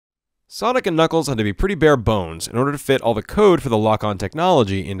Sonic and Knuckles had to be pretty bare bones in order to fit all the code for the lock-on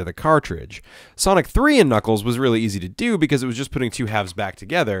technology into the cartridge. Sonic 3 and Knuckles was really easy to do because it was just putting two halves back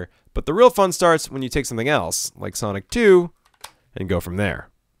together, but the real fun starts when you take something else, like Sonic 2, and go from there.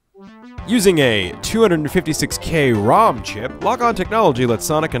 Using a 256K ROM chip, lock-on technology lets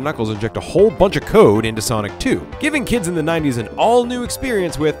Sonic and Knuckles inject a whole bunch of code into Sonic 2, giving kids in the 90s an all-new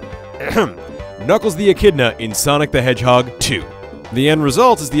experience with Knuckles the Echidna in Sonic the Hedgehog 2. The end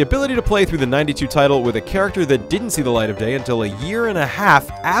result is the ability to play through the '92 title with a character that didn't see the light of day until a year and a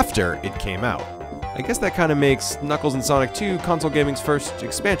half after it came out. I guess that kind of makes Knuckles and Sonic 2 console gaming's first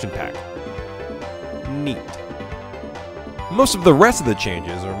expansion pack. Neat. Most of the rest of the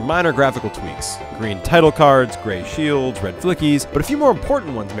changes are minor graphical tweaks. Green title cards, gray shields, red flickies, but a few more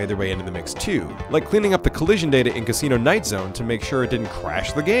important ones made their way into the mix too, like cleaning up the collision data in Casino Night Zone to make sure it didn't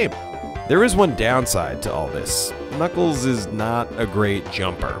crash the game. There is one downside to all this. Knuckles is not a great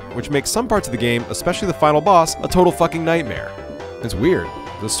jumper, which makes some parts of the game, especially the final boss, a total fucking nightmare. It's weird.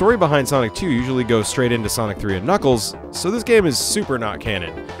 The story behind Sonic 2 usually goes straight into Sonic 3 and Knuckles, so this game is super not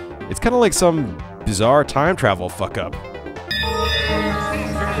canon. It's kinda like some bizarre time travel fuck-up.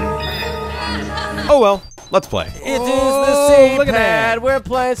 Oh well, let's play. It is the same pad. We're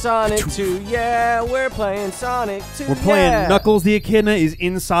playing Sonic 2. Yeah, we're playing Sonic 2. We're playing Knuckles the Echidna is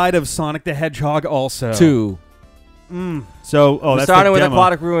inside of Sonic the Hedgehog also. 2. So, we're starting with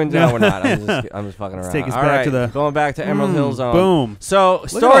Aquatic Ruins. No, we're not. I'm just fucking around. Let's take us back to the... Going back to Emerald Hill Zone. Boom. So,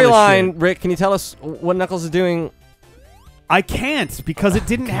 storyline, Rick, can you tell us what Knuckles is doing? I can't, because it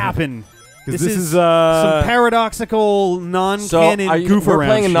didn't happen. This is some paradoxical, non-canon goof around We're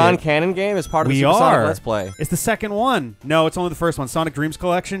playing a shit. non-canon game as part of the Super Sonic Let's Play. It's the second one. No, it's only the first one. Sonic Dreams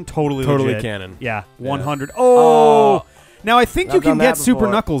Collection, totally legit. Canon. Yeah, 100. Oh! Now, I think you can get Super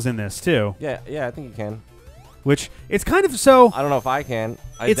Knuckles in this, too. Yeah, I think you can. Which, it's kind of so... I don't know if I can.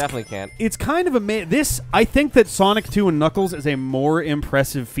 I definitely can't. It's kind of I think that Sonic 2 and Knuckles is a more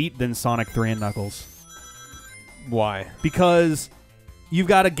impressive feat than Sonic 3 and Knuckles. Why? Because... You've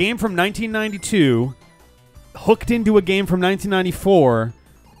got a game from 1992 hooked into a game from 1994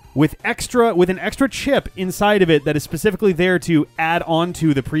 with an extra chip inside of it that is specifically there to add on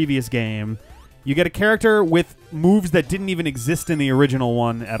to the previous game. You get a character with moves that didn't even exist in the original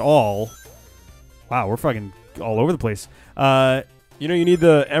one at all. Wow, we're fucking all over the place. You know, you need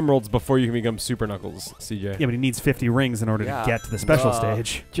the emeralds before you can become Super Knuckles, CJ. Yeah, but he needs 50 rings in order to get to the special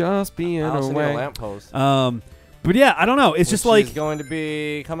stage. Just being away. A lamppost. But yeah, I don't know. It's just like... Which is going to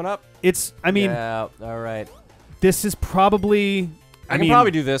be coming up? I mean... Yeah, all right. This is probably... I can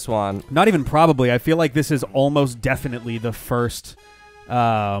probably do this one. Not even probably. I feel like this is almost definitely the first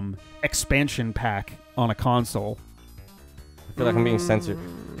expansion pack on a console. I feel like I'm being censored.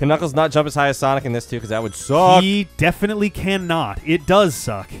 Can Knuckles not jump as high as Sonic in this too? Because that would suck. He definitely cannot. It does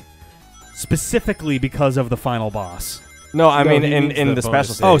suck. Specifically because of the final boss. No, I mean in the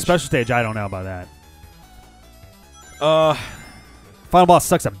special stage. Oh, special stage. I don't know about that. Final boss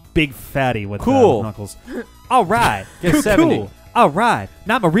sucks a big fatty with Knuckles. All right. Get 70. Cool. All right.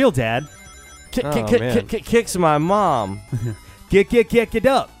 Not my real dad. Kicks my mom. Get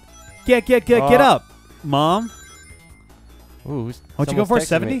up. Get up, Mom. Ooh, what'd you go for?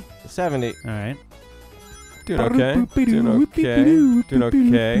 70? 70. All right. Doing okay. Doing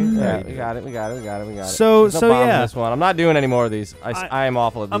okay. Yeah, we got it. So There's no bombs in yeah. this one. I'm not doing any more of these. I am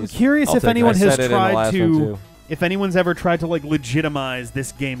awful at these. I'm curious if anyone has tried to... If anyone's ever tried to like legitimize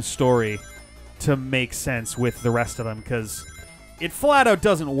this game's story to make sense with the rest of them, because it flat out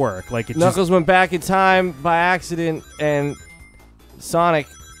doesn't work. Like Knuckles went back in time by accident, and Sonic.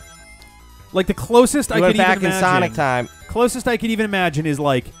 Like the closest I could even imagine. in Sonic time. Closest I could even imagine is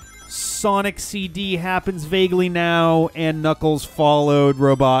like Sonic CD happens vaguely now, and Knuckles followed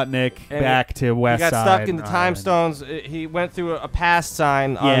Robotnik back to West Side. He got stuck in the time stones. He went through a past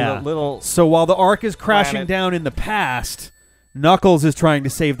sign on the little. So while the arc is crashing down in the past, Knuckles is trying to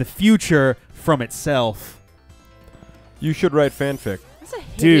save the future from itself. You should write fanfic. That's a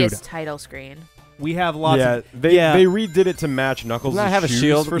hideous title screen. We have lots of... They redid it to match Knuckles' Doesn't that have a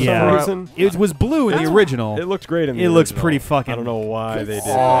shield for some reason. It was blue in the original. It looked great in the original. It looks pretty fucking... I don't know why they did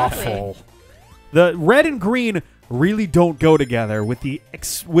awful. The red and green really don't go together with the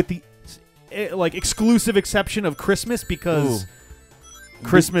like exclusive exception of Christmas, because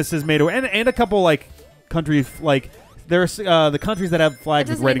Christmas is made... And a couple like country... like. There's the countries that have flags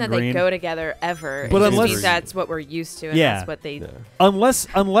with red and green. It doesn't mean that they go together ever. But it just means that's what we're used to, and that's what they... Unless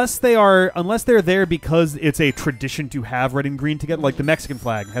they're there because it's a tradition to have red and green together. Like the Mexican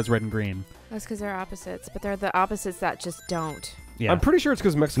flag has red and green. That's because they're opposites, but they're the opposites that just don't. Yeah. I'm pretty sure it's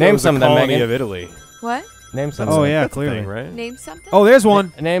because Mexico is a colony of Italy. What? Name something. Oh yeah, That's the clearly. thing, right? Name something. Oh, there's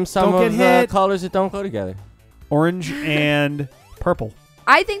one. Name some Don't of get the hit. colors that don't go together. Orange and purple.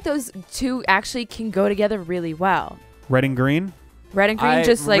 I think those two actually can go together really well. Red and green. Red and green,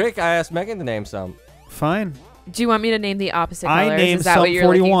 just like. Rick, I asked Megan to name some. Fine. Do you want me to name the opposite I colors? named Is that some what you're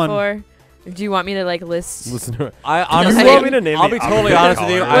 41. looking for? Do you want me to like list? Listen to it. I You honestly, want me to name I'll the be totally opposite honest with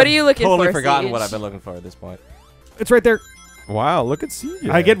you. color? What I've are you looking totally for, forgotten Siege? what I've been looking for at this point. It's right there. Wow, look at CJ.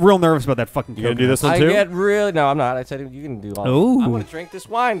 I get real nervous about that fucking. You gonna do this one I too? get really no. I'm not. I said you can do all. Ooh. I'm gonna drink this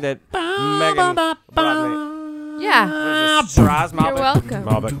wine that Megan brought me. Yeah. What is this? Shiraz You're Malbec?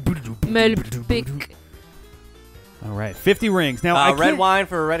 welcome. Melbic. All right, 50 rings. Now, I Red can't- wine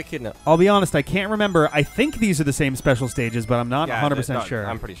for a red echidna. I'll be honest, I can't remember. I think these are the same special stages, but I'm not 100% sure.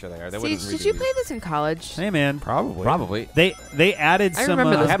 I'm pretty sure they are. They Siege, wouldn't did redo you these. play this in college? Hey, man. Probably. Probably. They added I some.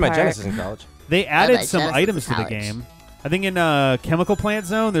 remember I this had my part. Genesis in college. They added my some Genesis items to the college. game. I think in Chemical Plant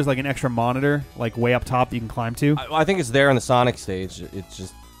Zone, there's like an extra monitor, like way up top that you can climb to. I think it's there in the Sonic stage. It's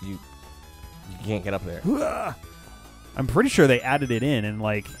just you can't get up there. I'm pretty sure they added it in, and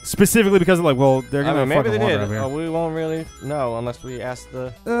like specifically because of like, well, they're gonna maybe fucking they water did. over here. We won't really know unless we ask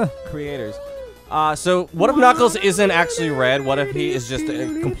the creators. So what if Knuckles isn't actually red? What if he is just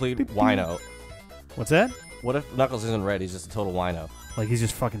a complete wino? What's that? What if Knuckles isn't red? He's just a total wino. Like he's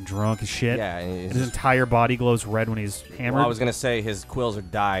just fucking drunk as shit. Yeah. And And his entire body glows red when he's hammered. well, I was gonna say his quills are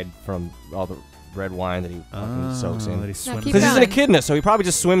dyed from all the red wine that he fucking soaks that in. he swims keep Because he's an going. echidna, so he probably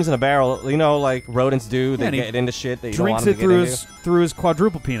just swims in a barrel. You know, like rodents do. They and he get into shit that you don't drinks want them it to through get his through his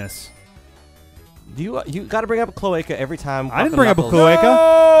quadruple penis. into. You got to bring up a cloaca every time. I didn't fucking bring up a Knuckles- cloaca. No!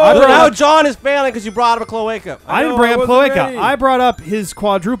 I Look, brought now up, John is failing because you brought up a cloaca. I didn't know, bring I up wasn't cloaca. ready. I brought up his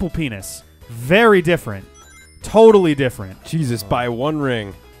quadruple penis. Very different. Totally different. Jesus, by one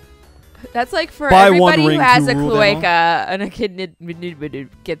ring. That's like for Buy one everybody who ring has to a rule them all. cloaca, an echidna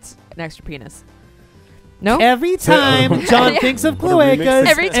gets an extra penis. No? Every time John thinks of What a remix. cloacas,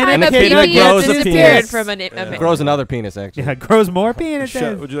 Every and time an a echidna baby grows has a disappeared penis. from an Yeah. Grows another penis, actually. yeah, grows more penises.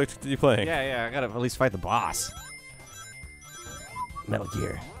 Shut. Would you like to continue playing? Yeah, I gotta at least fight the boss. Metal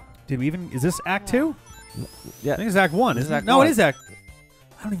Gear. Did we even? Is this Act 2? Yeah. I think it's Act 1. This Isn't is it? Act No, one. it is Act.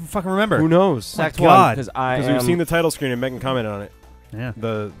 I don't even fucking remember. Who knows? My Act God. 1, because I Because am... we've seen the title screen and Megan commented on it. Yeah.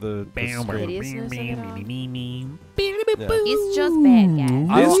 The Bam, screen. Hideousness of it all. Yeah. He's just bad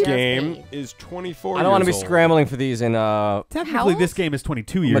guy. This Just game bad. is 24 I don't want to be years old. scrambling for these in Technically, How this old? game is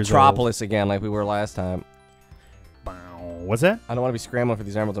 22 years Metropolis again, like we were last time. old. What's that? I don't want to be scrambling for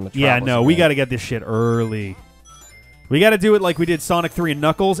these emeralds in Metropolis. Yeah, no, we again. got to get this shit early. We got to do it like we did Sonic 3 and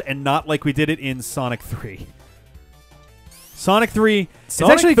Knuckles, and not like we did it in Sonic 3. Sonic 3. It's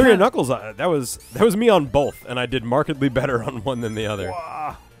Sonic actually 3 and kinda- Knuckles, that was me on both, and I did markedly better on one than the other.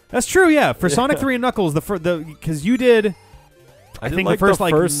 That's true, yeah. For Sonic 3 and Knuckles, because you did, I did think like the first the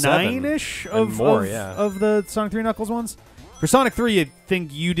like first seven 9-ish and of more, of, yeah. of the Sonic 3 and Knuckles ones. For Sonic 3, I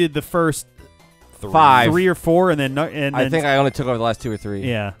think you did the first 5. 3 or 4, and then I think I only took over the last 2 or 3.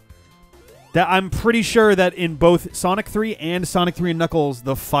 yeah. That I'm pretty sure that in both Sonic 3 and Sonic 3 and Knuckles,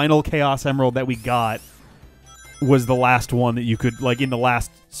 the final Chaos Emerald that we got was the last one that you could, like, in the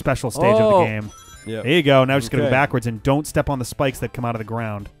last special stage of the game. Yeah. There you go. Now just go Okay. backwards and don't step on the spikes that come out of the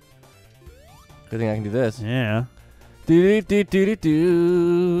ground. Good thing I can do this. Yeah. Do do do do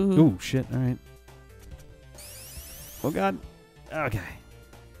do. Ooh, shit. All right. Oh, God. Okay.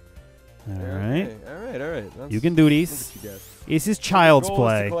 All right. All right. That's, You can do look these. at you guys. This is child's The goal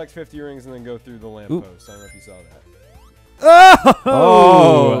is to play. collect 50 rings and then go through the Oop. lamppost. I don't know if you saw that.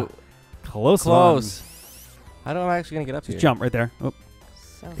 Oh! Close one. Close. How do I actually gonna get up Just here? jump right there. Oh.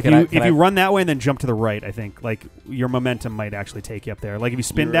 So If you run that way and then jump to the right, I think like your momentum might actually take you up there. Like if you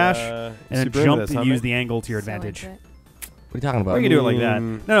spin You're, dash and then super into jump this, and huh, use mate? the angle to your so advantage. into it. What are you talking Or about? you can do it like that.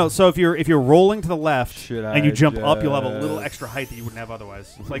 Mm. No. So if you're rolling to the left Should and you I jump up, you'll have a just- little extra height that you wouldn't have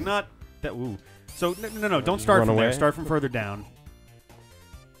otherwise. It's like not that. Ooh. So no. Don't start Run from there. away? Start from further down.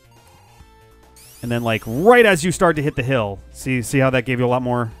 And then like right as you start to hit the hill, see how that gave you a lot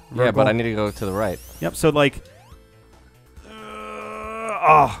more. Yeah, vertical? but I need to go to the right. Yep. So like.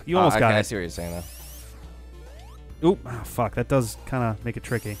 You almost got I it. see what you're saying though. Oop! Oh, fuck, that does kind of make it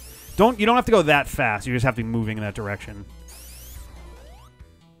tricky. You don't have to go that fast. You just have to be moving in that direction.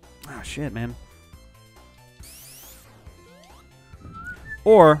 Ah, shit, man.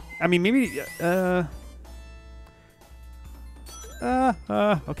 Or I mean, maybe.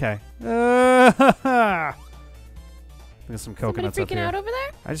 Okay. There's some Somebody coconuts up freaking here. out over there?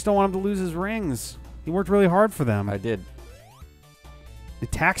 I just don't want him to lose his rings. He worked really hard for them. I did. He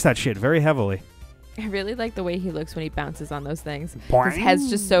taxed that shit very heavily. I really like the way he looks when he bounces on those things. His head's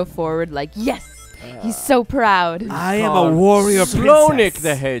just so forward, like, yes! He's so proud. I am a warrior Sonic princess.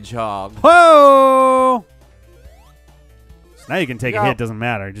 the Hedgehog. Whoa! Now you can take a hit. Doesn't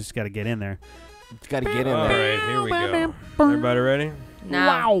matter. You just got to get in there. Got to get in there. All right, here we go. Everybody ready? No.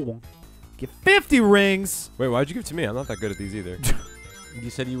 Wow. Get 50 rings. Wait, why'd you give it to me? I'm not that good at these either. You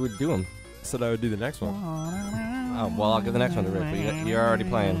said you would do them. I said I would do the next one. Oh, well, I'll give the next one to Rick, but you're already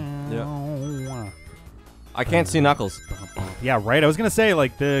playing. Yeah. I can't see Knuckles. Yeah, right. I was going to say,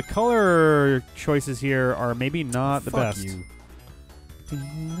 like, the color choices here are maybe not the Fuck best. you.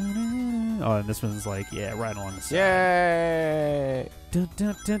 Oh, and this one's like, yeah, right along the side. Yay!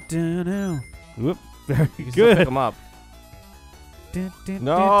 Whoop. Very You can still good. pick them up.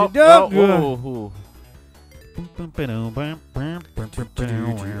 No. No.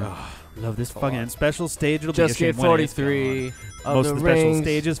 Love this fucking special stage. It'll Just be get issued when it's 43 of most the of the special rings.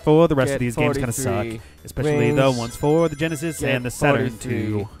 stages for the rest Get of these games kind of 43 suck, especially the rings. ones for the Genesis Get and the Saturn 43.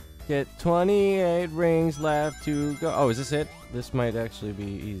 2. Get 28 rings left to go. Oh, is this it? This might actually be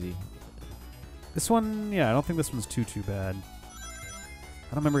easy. This one, yeah, I don't think this one's too bad.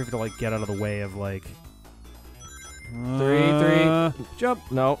 I don't remember if you have to like get out of the way of like. Three. Jump.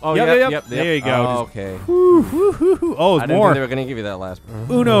 No. Oh, Yep. There you go. Oh, Just- okay. Oh, I it's didn't more. think they were going to give you that last.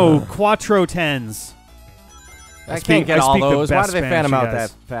 Uno quattro tens. I speak- can't get I all speak the those. Why best do they fan Spanish, them out you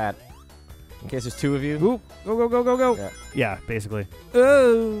guys. that fat? In case there's two of you. Ooh, go. Yeah. Yeah, basically.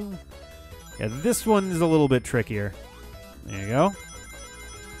 Oh. Yeah, this one is a little bit trickier. There you go.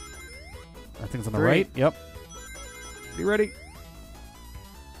 I think it's on the 3. right. Yep. You ready?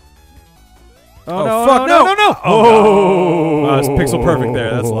 Oh, no, fuck, no. Oh, it's pixel perfect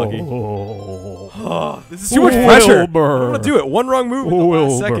there. That's lucky. Oh. This is too much pressure. I don't Wilbur. want to do it. One wrong move in the last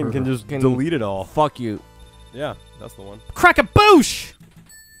Wilbur. second can just Can- delete it all. Fuck you. Yeah, that's the one. Crack-a-boosh!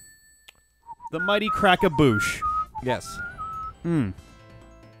 The mighty Crack-a-boosh. Yes.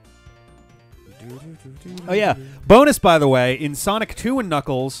 Oh, yeah. Bonus, by the way, in Sonic 2 and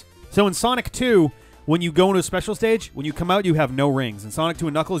Knuckles. So in Sonic 2, when you go into a special stage, when you come out, you have no rings. In Sonic 2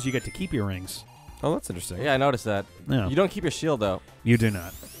 and Knuckles, you get to keep your rings. Oh, that's interesting. Yeah, I noticed that. No. You don't keep your shield, though. You do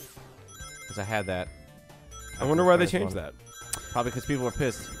not. Because I had that. I wonder why they First changed one. that. Probably because people were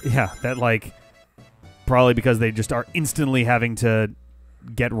pissed. Yeah, that, like, probably because they just are instantly having to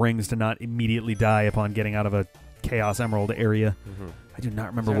get rings to not immediately die upon getting out of a Chaos Emerald area. I do not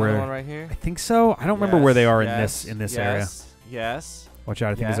remember Is there where. another one right here? I think so. I don't remember where they are in this area. Yes. Watch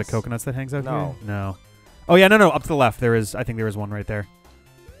out! I think there's a Yes. coconuts that hangs out No. here. No. Oh yeah, no. Up to the left, there is. I think there is one right there.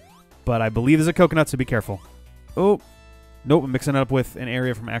 But I believe there's a coconut, so be careful. Oh, nope. I'm mixing it up with an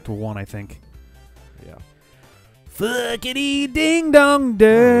area from Act 1, I think. Yeah. Fuckity ding dong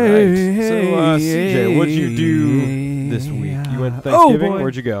day. Right. So, CJ, what'd you do this week? You went Oh, Thanksgiving? boy.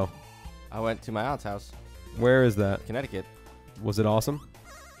 Where'd you go? I went to my aunt's house, Where is that? Connecticut. Was it awesome?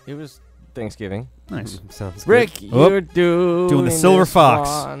 It was Thanksgiving. Nice. Sounds Rick, Oh. you're doing the silver this fox.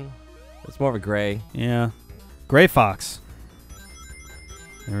 one. It's more of a gray. Yeah. Gray fox.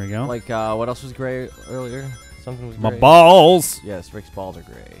 There we go. Like, what else was gray earlier? Something was My gray. balls. Yes, Rick's balls are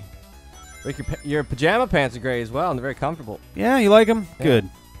gray. Rick, your pajama pants are gray as well, and they're very comfortable. Yeah, you like them? Yeah. Good.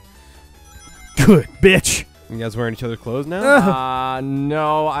 Good, bitch. You guys wearing each other's clothes now?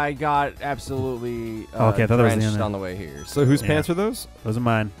 No, I got absolutely Okay, I thought that was the drenched end. on the way here. So whose Yeah. pants are those? Those are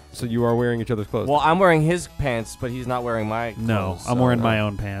mine. So you are wearing each other's clothes? Well, I'm wearing his pants, but he's not wearing my clothes. No, I'm so, wearing my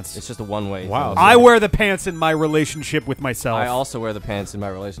own pants. It's just a one-way. Wow. thing. I wear the pants in my relationship with myself. I also wear the pants in my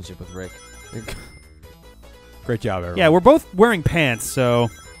relationship with Rick. Great job, everyone. Yeah, we're both wearing pants, so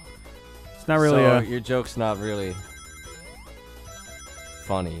it's not really so a... your joke's not really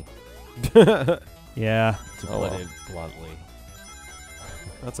funny, Yeah. to Oh, put well. it bluntly.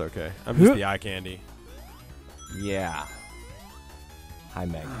 That's okay. I'm just the eye candy. Yeah. Hi,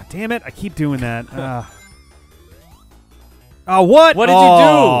 Meg. Ah, damn it, I keep doing that. Oh, what? What did you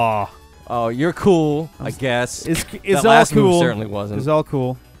Oh. Oh, you're cool, I guess. It's that all last cool. move certainly wasn't. It's all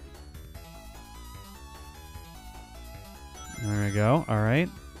cool. There we go. All right.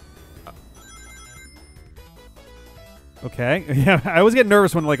 Okay. Yeah, I always get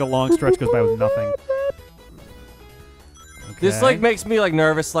nervous when like a long stretch goes by with nothing. This Okay. like makes me like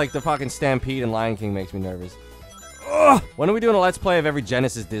nervous, like the fucking Stampede and Lion King makes me nervous. Ugh. When are we doing a Let's Play of every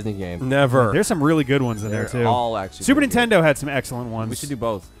Genesis Disney game? Never. There's some really good ones in there They're too. all actually Super pretty good. Nintendo had some excellent ones. We should do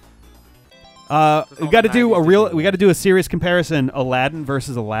both. We got to do a real. We got to do a serious comparison: Aladdin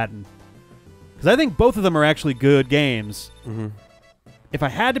versus Aladdin. Because I think both of them are actually good games. Mm-hmm. If I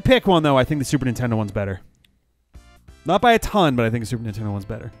had to pick one, though, I think the Super Nintendo one's better. Not by a ton, but I think the Super Nintendo one's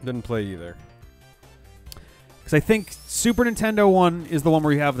better. Didn't play either. Because I think Super Nintendo one is the one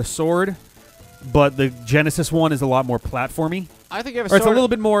where you have the sword, but the Genesis one is a lot more platformy. I think you have a Or sword. it's a little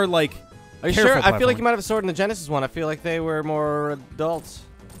bit more like. Are you careful sure? I feel like platforming. you might have a sword in the Genesis one. I feel like they were more adults.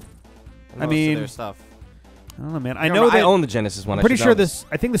 in I most of mean- their stuff. I don't know, man. I Remember, know that I own the Genesis one. I'm pretty I should sure know this.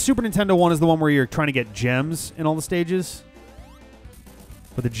 I think the Super Nintendo one is the one where you're trying to get gems in all the stages.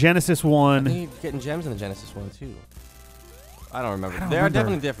 But the Genesis I one, think you're getting gems in the Genesis one too. I don't remember. I don't They are remember.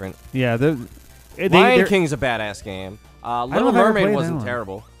 definitely different. yeah, Lion they're- King's a badass game. know Little if I ever Mermaid played that wasn't one.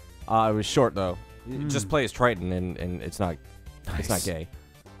 terrible. It was short though. You Mm. just play as Triton, and it's not Nice. gay.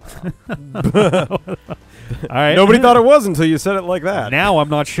 All right. Nobody thought it was until you said it like that. Now I'm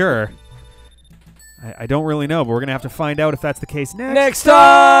not sure. I don't really know, but we're gonna have to find out if that's the case next. Next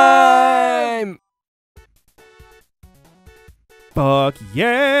time. Fuck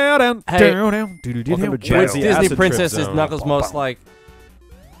yeah! Down, Hey, down, down, do-do-do-do. welcome to Which Jazzy Disney Acid Trip princess is Zone. Knuckles most like?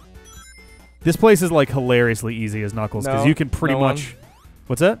 This place is like hilariously easy as Knuckles because No, you can pretty no one. much.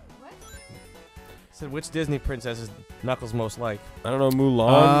 What's that? Said which Disney princess is Knuckles most like? I don't know,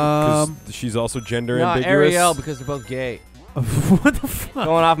 Mulan, Um, because she's also gender Nah, ambiguous. Ariel because they're both gay. What the fuck?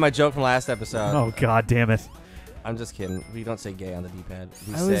 Going off my joke from last episode. Oh god damn it! I'm just kidding. We don't say gay on the D-pad.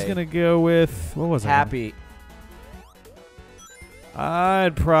 We I was say gonna go with what was it? happy.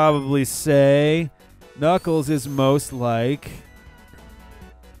 I'd probably say Knuckles is most like.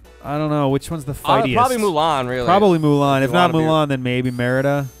 I don't know which one's the fightiest. Probably Mulan, really. Probably Mulan. If Mulan not would be- Mulan, then maybe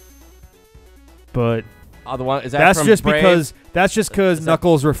Merida. But The one is that that's from just Brave? because Is that-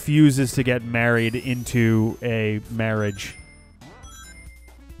 Knuckles refuses to get married into a marriage.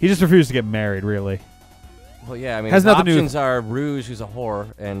 He just refused to get married, really. Well, yeah. I mean, Has his nothing to do with- options are Rouge, who's a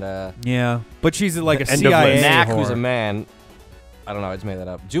whore, and Yeah, but she's like a The end of CIA list. Knack, whore. who's a man. I don't know. I just made that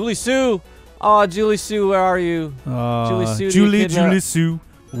up. Julie Sue. Oh, Julie Sue, where are you? Julie Sue, the Julie, echidna. Julie Sue,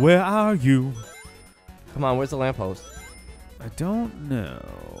 where are you? Come on, where's the lamppost? I don't know.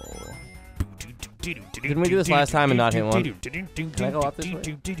 Didn't we do this last time and not hit one? Can I go up this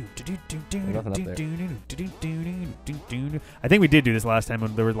way? Nothing up there. I think we did do this last time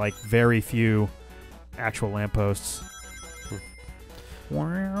when there were like very few actual lampposts.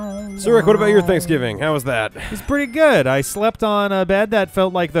 So, Rick, what about your Thanksgiving? How was that? It was pretty good. I slept on a bed that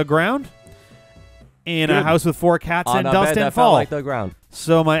felt like the ground in a Good. house with 4 cats On and a dust bed and that felt fall. like the ground.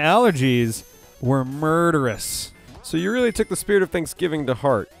 So my allergies were murderous. So you really took the spirit of Thanksgiving to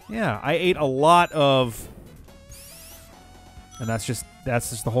heart. Yeah, I ate a lot of, and that's just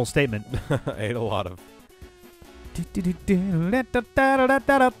the whole statement. I ate a lot of.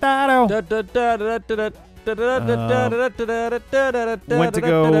 Went to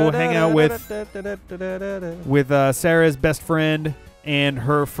go hang out with Sarah's best friend and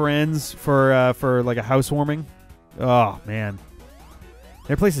her friends for like a housewarming. Oh man,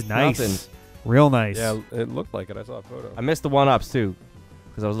 their place is nice, Nothing. real nice. Yeah, it looked like it. I saw a photo. I missed the one-ups, too,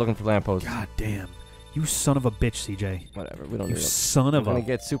 because I was looking for lampposts. God damn, you son of a bitch, CJ. Whatever, we don't You need it. son We're of going a. to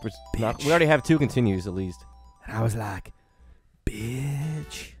get super... bitch. We already have 2 continues, at least. And I was like,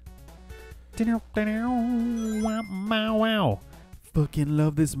 bitch. Wow. Fucking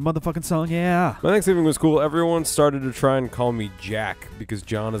love this motherfucking song, yeah. My Thanksgiving was cool. Everyone started to try and call me Jack because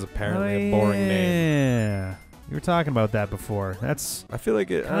John is apparently a boring name. Yeah. You were talking about that before. That's I feel like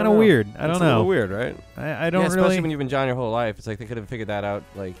it kind of weird. I don't It's know. a little weird, right? I don't yeah, especially really. when you've been John your whole life. It's like they could have figured that out,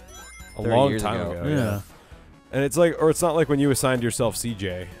 like, A 30 long years time ago. ago. yeah. And it's like, or it's not like when you assigned yourself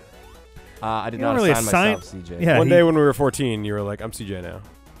CJ. I did You not don't really assign myself CJ. Yeah, One he- day when we were 14, you were like, "I'm CJ now,"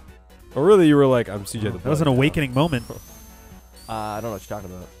 or really, you were like, "I'm CJ." the That was an Bug now." awakening moment. I don't know what you're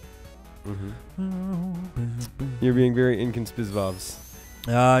talking about. You're being very inconspicuous.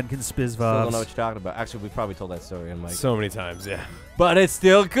 And Still don't know what you're talking about. Actually, we probably told that story on Mike. So many times, yeah. But it's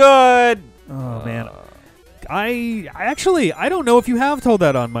still good. Oh man, I don't know if you have told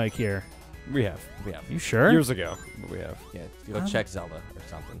that on mic here. We have Yeah, You sure? years ago, but we have. yeah. You go check Zelda or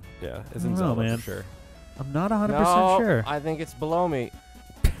something. Yeah, it's I in don't know, Zelda man. for sure. I'm not 100% No, sure. I think it's below me.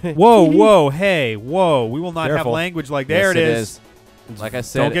 Whoa, hey, whoa. We will not have Careful. language like Yes, there it is. Like I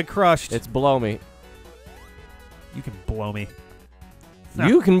said, Don't get crushed. it's below me. You can blow me.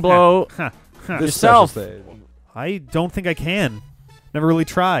 You can blow. Huh. This Yourself. special stage. I don't think I can. Never really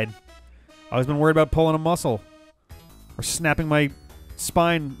tried. Always been worried about pulling a muscle. Or snapping my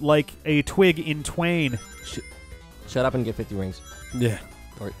spine like a twig in twain. Shut up and get 50 rings. Yeah.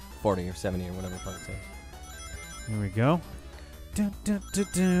 Or 40 or 70 or whatever the fuck it says. Here we go. Dun, dun, dun,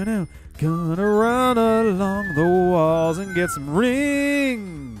 dun, dun. Gonna run along the walls and get some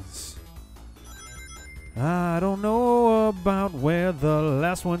rings. I don't know about where the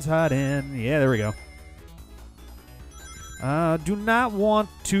last one's hiding. Yeah, there we go. I do not want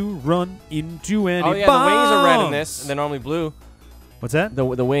to run into any Oh yeah, the wings are red in bombs. this. They're normally blue. What's that? The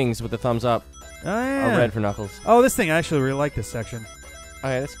wings with the thumbs up Oh, yeah. are red for Knuckles. Oh, this thing, I actually really like this section. Oh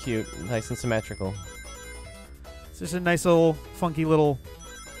yeah, that's cute. Nice and symmetrical. It's just a nice little funky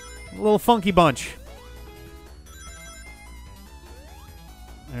bunch.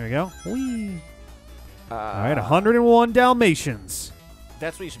 There we go. Whee. All right, 101 Dalmatians.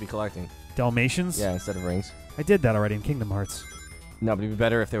 That's what you should be collecting. Dalmatians? Yeah, instead of rings. I did that already in Kingdom Hearts. No, but it'd be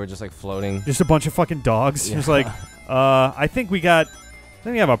better if they were just like floating. Just a bunch of fucking dogs. Yeah. Just like, I think we have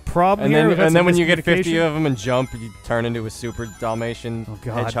a problem And here. then, We've got and some then when you get 50 miscommunication. of them and jump, you turn into a super Dalmatian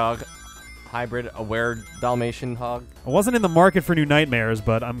hedgehog hybrid, a Dalmatian hog. I wasn't in the market for new nightmares,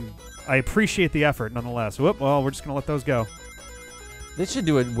 but I appreciate the effort nonetheless. Whoop, well, we're just gonna let those go. They should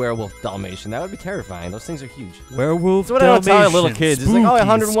do a werewolf Dalmatian. That would be terrifying. Those things are huge. Werewolf That's what I would tell Dalmatian. little kids. It's like, oh,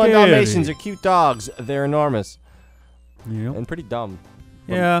 101 scary. Dalmatians are cute dogs. They're enormous Yep. and pretty dumb.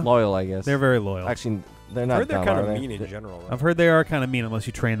 But Yeah. loyal, I guess. They're very loyal. Actually, they're I've not heard they're dumb, kind are of they? mean in general. Right? I've heard they are kind of mean unless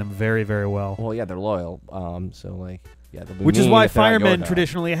you train them very, very well. Well, yeah, they're loyal. So, like, yeah, they'll be Which is mean why if they're not your firemen dog.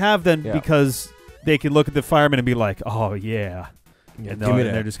 traditionally have them, Yeah. because they can look at the firemen and be like, oh, yeah. Yeah, And give me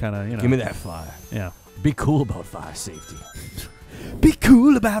they're that. just kind of, you know. Give me that fire. Yeah. Be cool about fire safety. Be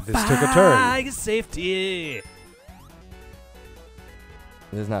cool about This took a turn. safety.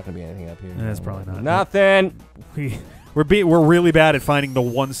 There's not going to be anything up here. That's probably not. Nothing. We're really bad at finding the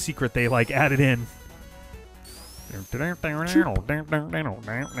one secret they like added in.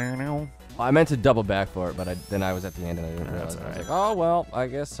 I meant to double back for it, but then I was at the end and I didn't realize. That's I was alright. like, oh, well, I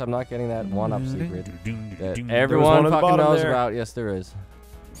guess I'm not getting that one-up secret that one everyone at the fucking bottom knows there. about. Yes, there is.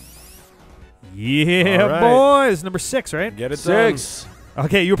 Yeah, All right. boys. Number 6, right? Get it done. 6.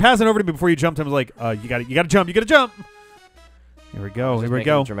 Okay, you were passing over to me before you jumped. I was like, you got to jump. You got to jump. Here we go. Just Here we making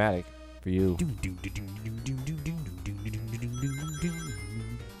go. it dramatic for you.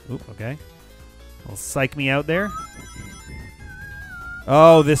 Oop, okay. Will psych me out there.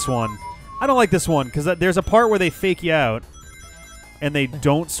 Oh, this one. I don't like this one because there's a part where they fake you out and they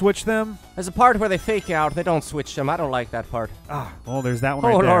don't switch them. There's a part where they fake out. They don't switch them. I don't like that part. Ah, well, there's that one Oh,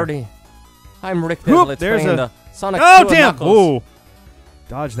 right there. lordy. I'm Rick Whoop, Devlitz there's playing a- the Sonic Oh, 2 damn. Knuckles. Whoa.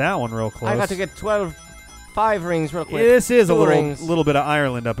 Dodge that one real close. I got to get 5 rings real quick. This is a 2 rings. little bit of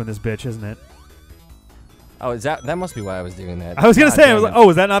Ireland up in this bitch, isn't it? Oh, is that must be why I was doing that. I was going to God say, I damn was it. like, oh,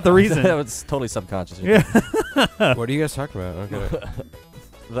 is that not the reason? That was totally subconscious. Yeah. What are you guys talking about? Okay.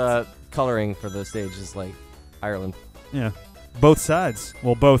 The coloring for the stage is like Ireland. Yeah. Both sides.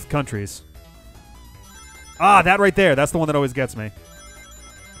 Well, both countries. Ah, that right there. That's the one that always gets me.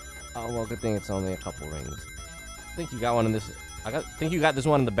 Oh, well, good thing it's only a couple rings. I think you got one in this. Think you got this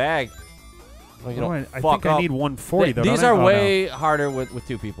one in the bag. Well, you Oh, don't I fuck think I up. need 140, though. These don't I? are Oh, no. way harder with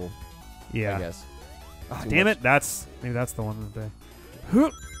 2 people, Yeah. I guess. Ah, Too damn much. it. Maybe that's the one that they...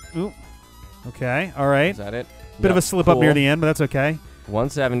 Hoop. Oop. Okay. All right. Is that it? Bit of Yep, a slip up cool. near the end, but that's okay.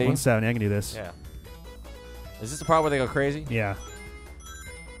 170. 170. I can do this. Yeah. Is this the part where they go crazy? Yeah.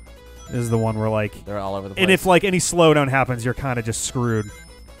 This is the one where, like... They're all over the place. And if, like, any slowdown happens, you're kind of just screwed.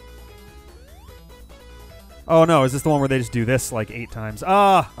 Oh, no. Is this the one where they just do this, like, 8 times?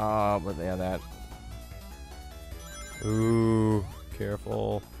 Ah! but yeah, that. Ooh,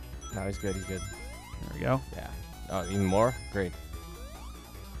 careful. No, he's good. He's good. There we go. Yeah. Oh, even more? Great.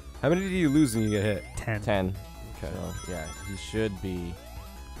 How many did you lose when you get hit? 10. 10. Okay. So, yeah, he should be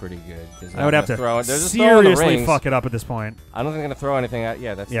pretty good. 'Cause I would have to throw it. They're just throwing the seriously rings. fuck it up at this point. I don't think they're going to throw anything at.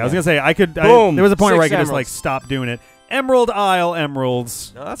 Yeah, that's. Yeah, I was going to say, I could... Boom! there was a point where I 6 could just, like, emeralds. stop doing it. Emerald Isle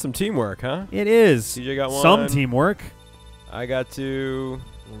emeralds. No, that's some teamwork, huh? It is. CJ got one. Some teamwork. I got 2.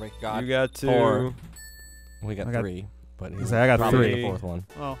 We got You got 2. 4. We got I got- 3. But he's I got probably 3. the 4th one.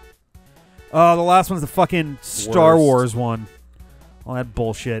 Oh. The last one's the fucking Star Worst. Wars one. All that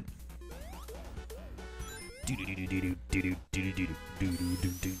bullshit.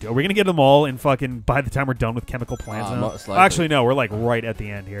 Are we gonna get them all in fucking by the time we're done with Chemical Plant Zone? most likely. Actually, no. We're like right at the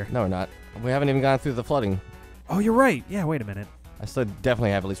end here. No, we're not. We haven't even gone through the flooding. Oh, you're right. Yeah. Wait a minute. I still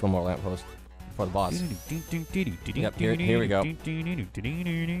definitely have at least one more lamppost before the boss. Yep, here we go.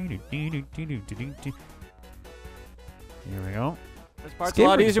 Here we go. This part's This a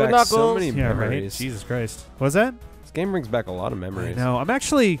lot game easier with brings back Knuckles. so many Yeah, right. memories. Jesus Christ. What's that? This game brings back a lot of memories. No, I'm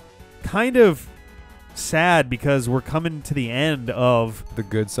actually kind of sad because we're coming to the end of The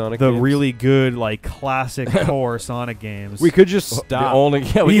good Sonic the games. really good, like, classic core Sonic games. We could just The stop. only we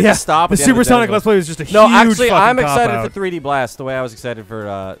can Yeah, just stop. the at end of Super Sonic Genesis. Let's Play was just a No, huge actually, fucking I'm excited cop-out. for 3D Blast the way I was excited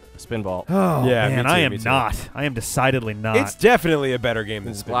for Spinball. Oh, Yeah, man, me too, I am me too. not. I am decidedly not. It's definitely a better game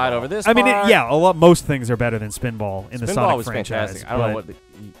than Let's glide Spinball. over this. I mean, part. most things are better than Spinball in the Spinball Sonic was franchise. fantastic. I don't know but what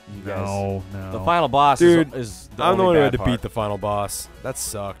you guys. no. The final boss Dude, is the I'm the only one who had bad to part. beat the final boss. That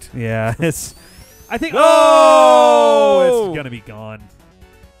sucked. Yeah, it's. I think. No! Oh, it's gonna be gone.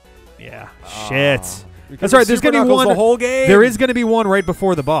 Yeah. Shit. We That's could've right. There's Super gonna be Knuckles one. the whole game. There is gonna be one right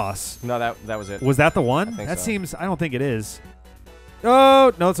before the boss. No, that was it. Was that the one? I think That so. seems. I don't think it is.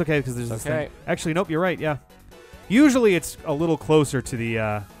 Oh no, it's okay because there's this okay. thing. Actually, nope. You're right. Yeah. Usually it's a little closer to the.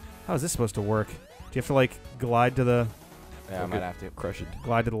 How is this supposed to work? Do you have to like glide to the? Yeah, I might have to crush it.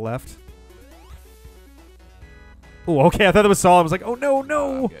 Glide to the left. Oh, okay. I thought that was solid. I was like, oh no,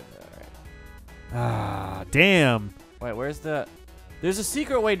 no. Oh, good. All right. Ah, damn. Wait, where's the? There's a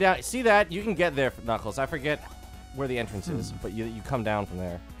secret way down. See that? You can get there, Knuckles. I forget where the entrance is, but you come down from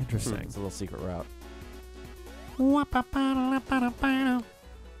there. Interesting. It's a little secret route. All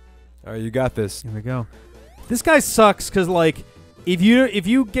right, you got this. Here we go. This guy sucks because like if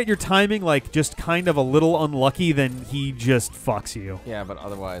you get your timing like just kind of a little unlucky, then he just fucks you. Yeah, but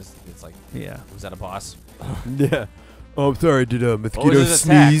otherwise it's like, Yeah. was that a boss? Yeah. Oh, I'm sorry. Did What mosquito was his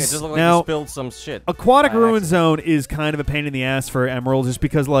attack? It sneeze? just looked like Now- he spilled some shit. Aquatic By Ruin accident. Zone is kind of a pain in the ass for Emerald just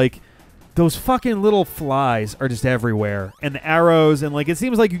because like those fucking little flies are just everywhere and the arrows and like it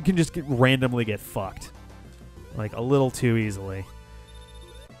seems like you can just randomly get fucked like a little too easily.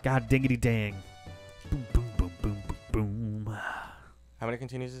 God dingity dang. Boom boom boom boom boom boom. How many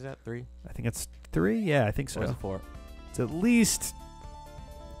continues is that? 3? I think it's 3. Yeah, I think so. Or is it 4? It's at least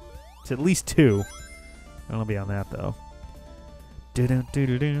 2. I don't be on that though. It's It's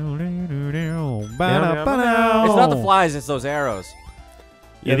not the flies, it's those arrows.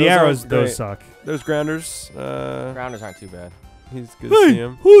 Yeah, the those arrows, aren't those great. suck. Those grounders. Grounders aren't too bad. He's good to see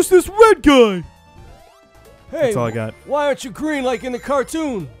him. who's this red guy? Hey, That's all I got. why aren't you green like in the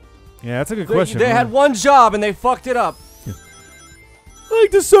cartoon? Yeah, that's a good question. They had one job and they fucked it up. I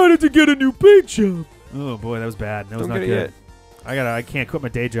decided to get a new paint job. Oh boy, that was bad. That was Don't not get good. it I can't quit my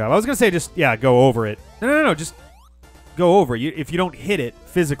day job. I was gonna say just go over it. No, just go over it. If you don't hit it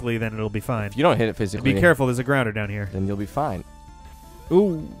physically, then it'll be fine. If you don't hit it physically, Be careful. There's a grounder down here. then you'll be fine.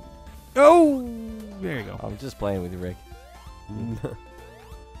 Ooh. Oh. There you go. I'm just playing with you, Rick. You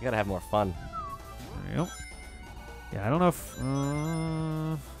gotta have more fun. There you go. Yeah, I don't know if.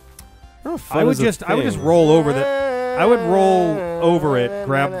 Fun I would is a just thing. roll over the. I would roll over it,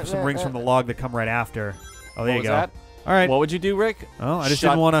 grab some rings from the log that come right after. Oh, there What you was go. that? All right. What would you do, Rick? Oh, I just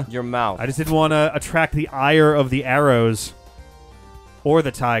Shut didn't want to. your mouth. I just didn't want to attract the ire of the arrows, or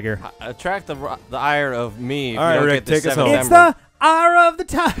the tiger. Attract the ire of me. If All you right, don't Rick, get this take us 7th home. It's member. the ire of the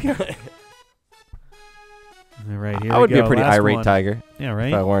tiger. All right, here I we would go. be a pretty Last irate one. tiger Yeah, if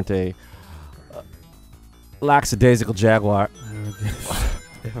right. I weren't a lackadaisical jaguar.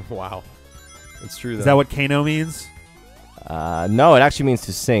 Wow. It's true, though. Is that what Kano means? No, it actually means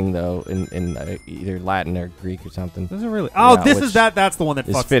to sing, though, in either Latin or Greek or something. Does it really? Oh, Yeah, this which is that. That's the one that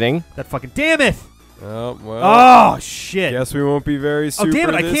Is fucks. fitting. That fucking. Damn it! Oh, well. Oh shit! Guess we won't be very super damn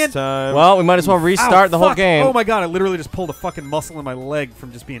it, I this can't- time. Well, we might as well Ow, restart the whole fuck. game. Oh my god! I literally just pulled a fucking muscle in my leg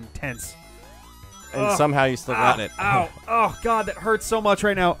from just being tense. And Ugh. somehow you still got it. Ow! Oh god, that hurts so much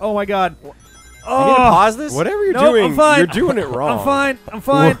right now. Oh my god. You need to Oh, pause this? Whatever you're Nope, doing, I'm fine. you're doing it wrong. I'm fine. I'm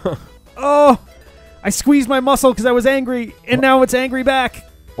fine. Oh, I squeezed my muscle because I was angry, and now it's angry back.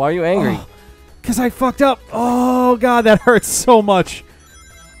 Why are you angry? Because I fucked up. Oh god, that hurts so much.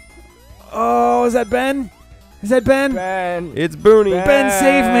 Oh, is that Ben? Is that Ben? Ben. It's Booney. Ben,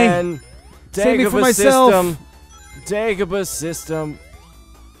 save me. Save me from myself. Dagobah system.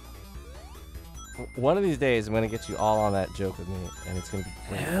 One of these days, I'm gonna get you all on that joke with me, and it's gonna be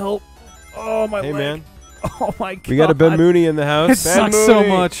great. Help! Oh my Hey, leg. man. Oh my god. We got a Ben Mooney in the It house. sucks so Mooney.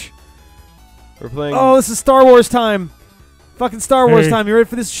 much. We're playing. Oh, this is Star Wars time. Fucking Star Wars time. You ready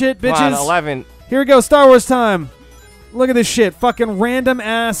for this shit, bitches? Come on, 11. Here we go, Star Wars time. Look at this shit. Fucking random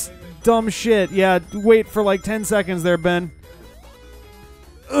ass dumb shit. Yeah, wait for like 10 seconds there, Ben.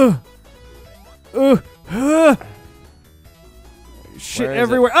 Shit Where is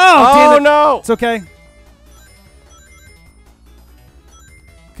everywhere. it? Oh, damn it. No! It's okay.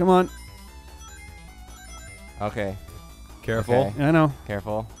 Come on. Okay, Careful. Okay. I know.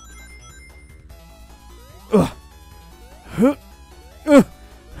 careful.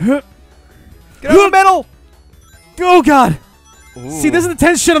 Get out of the middle. Oh, God. Ooh. See, this is the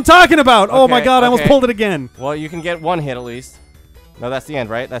tense shit I'm talking about. Oh, my Okay, God. I almost okay. pulled it again. Well, you can get one hit at least. No, that's the end,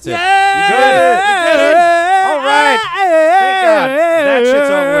 right? That's it. Yeah! You did it! You did it! All right. Thank God. That shit's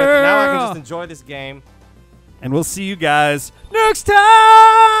over with. Now I can just enjoy this game. And we'll see you guys next time!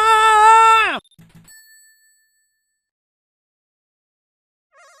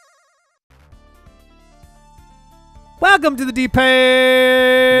 Welcome to the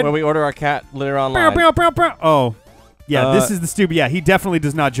D-Pad! Where we order our cat litter online. Oh. Yeah, this Uh, is the stupid. Yeah, he definitely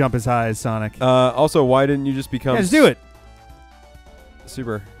does not jump as high as Sonic. Also, why didn't you just become? Yeah, just do it.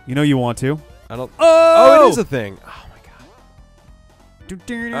 Super. You know you want to. I don't. Oh! Oh, it is a thing. Oh my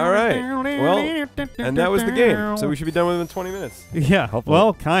god. All right. Well, and that was the game. So we should be done within 20 minutes. Yeah, Hopefully.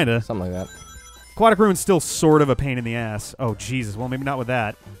 well, kinda. Something like that. Aquatic Ruin's still sort of a pain in the ass. Oh, Jesus. Well, maybe not with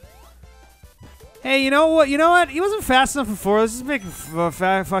that. Hey, you know what? You know what? He wasn't fast enough before. Let's just make him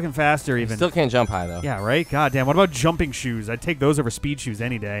fucking faster even. Still can't jump high, though. Yeah, right? God damn. What about jumping shoes? I'd take those over speed shoes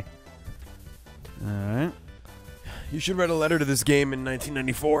any day. All right. You should write a letter to this game in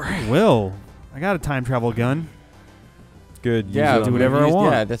 1994. I will. I got a time travel gun. Good. Yeah, do whatever I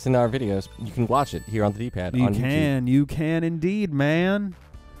want. Yeah, that's in our videos. You can watch it here on the D-pad. You on can. YouTube. You can indeed, man.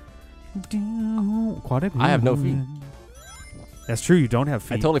 Aquatic. I have no feet. That's true. You don't have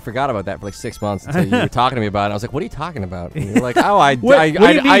feet. I totally forgot about that for like 6 months until you were talking to me about it. I was like, what are you talking about? And you're like, oh, I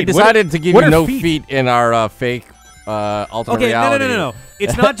decided to give you no feet in our fake alternate reality. No.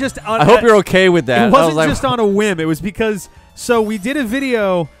 It's not just on... I hope you're okay with that. It wasn't just on a whim. It was because... So we did a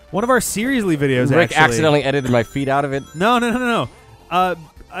video, one of our Seriously videos, Rick actually. accidentally edited my feet out of it. No.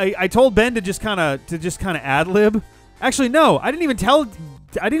 I told Ben to just kind of ad lib. Actually, no, I didn't even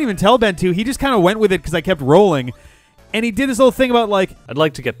tell Ben to. He just kind of went with it because I kept rolling, and he did this little thing about like, I'd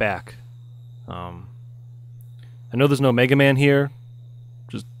like to get back. I know there's no Mega Man here,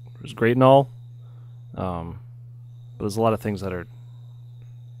 which is great and all. But there's a lot of things that are,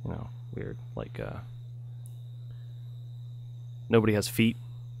 weird. Like nobody has feet.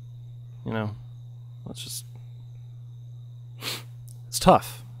 It's just it's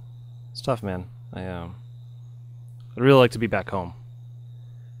tough. It's tough, man. I'd really like to be back home.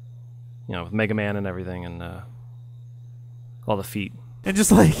 With Mega Man and everything, and all the feet. and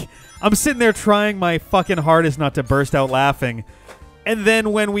just like I'm sitting there trying my fucking hardest not to burst out laughing, and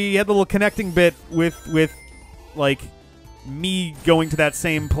then when we had the little connecting bit with like me going to that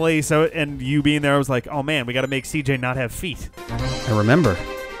same place and you being there, I was like, oh man, we got to make CJ not have feet. I remember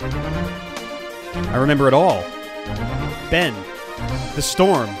it all. Ben, the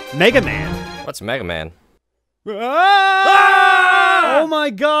storm, Mega Man. What's Mega Man? Ah! Oh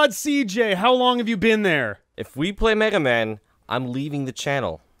my God, CJ, how long have you been there? If we play Mega Man, I'm leaving the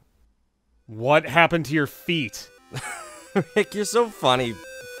channel. What happened to your feet? Rick, you're so funny,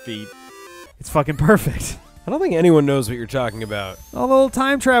 feet. It's fucking perfect. I don't think anyone knows what you're talking about. A little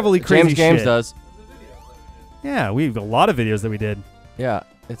time travel-y crazy shit. James does. Yeah, we have a lot of videos that we did. Yeah,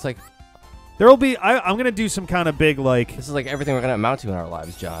 it's like... There'll be... I'm going to do some kind of big, like... This is like everything we're going to amount to in our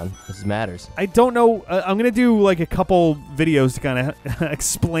lives, John. This matters. I don't know. I'm going to do, like, a couple videos to kind of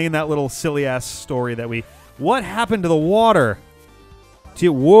explain that little silly-ass story that we... What happened to the water?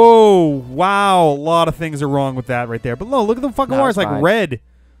 Whoa. Wow. A lot of things are wrong with that right there. But no, look at the fucking water. It's like fine. red.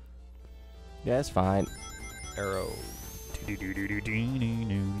 Yeah, it's fine. Arrow. What'd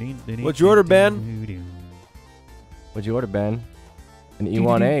you order, Ben? What'd you order, Ben? An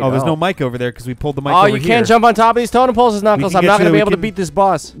E1A. Oh, there's no mic over there because we pulled the mic Oh, over you here. can't jump on top of these totem poles, Knuckles. I'm not going to be able to beat this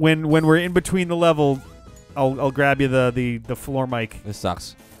boss. When we're in between the level, I'll grab you the floor mic. This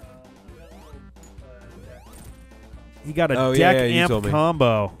sucks. He got a deck amp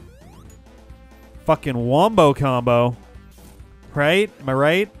combo. Fucking wombo combo. Right? Am I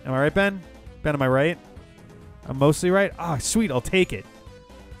right? Am I right, Ben? Ben, am I right? I'm mostly right? Ah, sweet. I'll take it.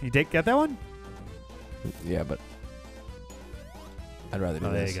 Can you get that one? Yeah, but I'd rather do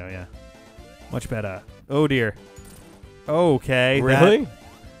Oh, this. there you go, yeah. Much better. Oh, dear. Okay. Really?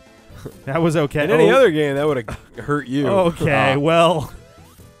 That was okay. In any other game, that would have hurt you. Okay, well.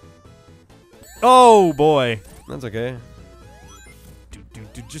 Oh, boy. That's okay.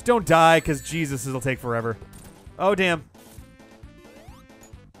 Just don't die, because Jesus, it'll take forever. Oh, damn.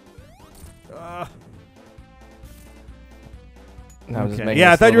 Okay.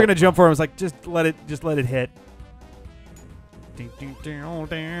 Yeah, I thought you were gonna jump for it. I was like, just let it hit. Yay!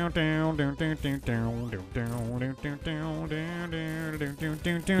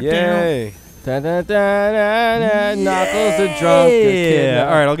 Knuckles the drunk echidna.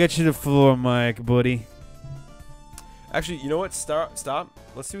 All right, I'll get you the floor mic, buddy. Actually, you know what? Stop.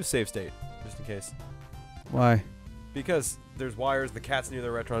 Let's do a save state, just in case. Why? Because there's wires, the cat's near the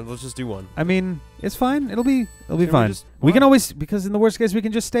retron. Let's just do one. I mean, it's fine. It'll be fine. We can always, because in the worst case, we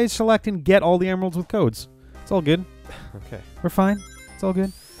can just stage select and get all the emeralds with codes. It's all good. Okay. We're fine. It's all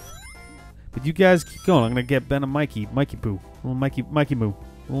good. But you guys keep going. I'm gonna get Ben a Mikey Poo, little Mikey Moo,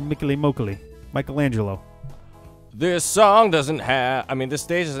 little Mickey Mokely, Michelangelo. This song doesn't have. I mean, this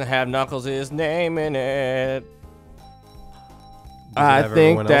stage doesn't have Knuckles' name in it. I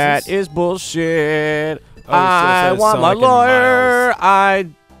think that is bullshit. I want my lawyer. I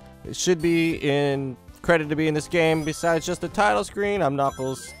should be credited to be in this game besides just the title screen. I'm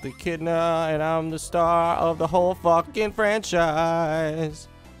Knuckles the Echidna, and I'm the star of the whole fucking franchise.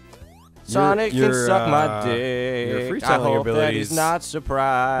 Sonic can suck my dick. Your I freestyling hope that abilities he's not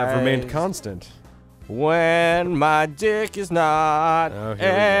surprised. have remained constant. When my dick is not Oh, here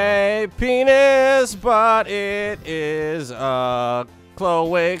a penis, but it is a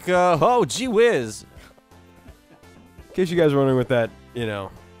𝗙𝗃𝗀𝗃𝗀𝗃𝗀. Oh, gee whiz. In case you guys are wondering what that,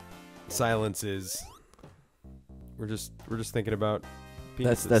 silence is, we're just thinking about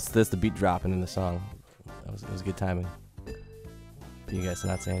penises. That's the beat dropping in the song. It was good timing. You guys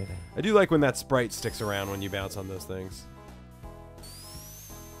not say anything. I do like when that sprite sticks around when you bounce on those things.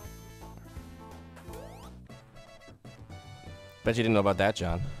 Bet you didn't know about that,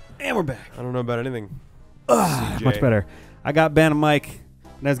 John. And we're back. I don't know about anything. Much better. I got Ben a mic.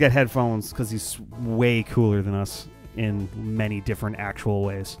 Ned's got headphones because he's way cooler than us in many different actual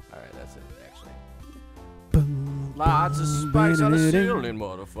ways. All right, that's it, actually. Lots of spikes on the ceiling,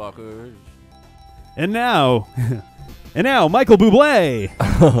 motherfuckers. And now, Michael Bublé.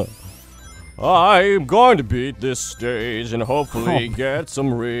 I'm going to beat this stage and hopefully get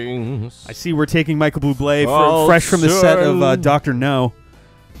some rings. I see we're taking Michael Bublé fresh from the set of Dr. No.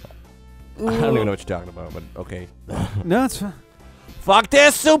 I don't even know what you're talking about, but okay. No, it's fine. Fuck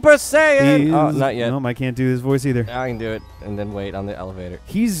this Super Saiyan! Oh, not yet. No, I can't do his voice either. I can do it and then wait on the elevator.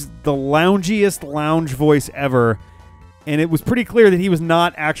 He's the loungiest lounge voice ever, and it was pretty clear that he was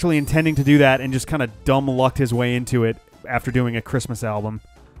not actually intending to do that and just kind of dumb lucked his way into it after doing a Christmas album.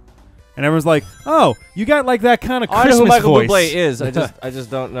 And everyone's like, "Oh, you got like that kind of Christmas voice." I know who Michael voice. Bublé is. I just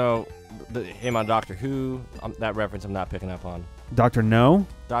don't know him on Doctor Who. That reference I'm not picking up on. Doctor No.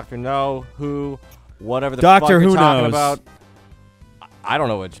 Doctor No, Who, whatever the Doctor fuck Who you're talking knows. about. I don't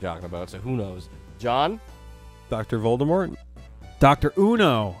know what you're talking about, so who knows? John? Dr. Voldemort? Dr.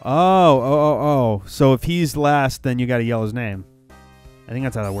 Uno. Oh. So if he's last, then you got to yell his name. I think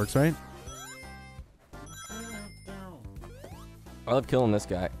that's how that works, right? I love killing this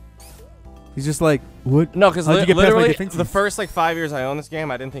guy. He's just like, what? No, because How'd you get past my literally defenses? the first 5 years I owned this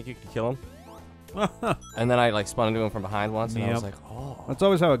game, I didn't think you could kill him. And then I spun into him from behind once, and I was like, oh. That's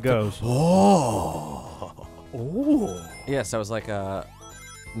always how it goes. Oh. Yes, I was like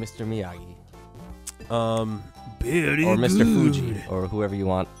Mr. Miyagi. Very or Mr. good. Fuji, or whoever you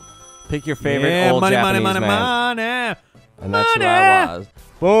want. Pick your favorite old Japanese man. money. And that's who I was.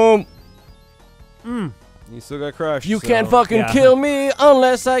 Boom. You still got crushed. You can't fucking kill me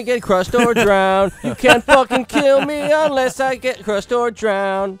unless I get crushed or drown. You can't fucking kill me unless I get crushed or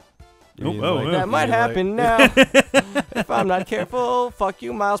drown. That might happen now. If I'm not careful. Fuck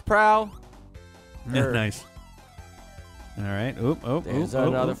you, Miles Prow. Nice. All right. There's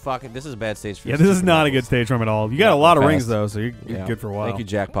another fucking... This is a bad stage for Yeah, this is not a good stage from at all. You got a lot of rings, though, so you're good for a while. Thank you,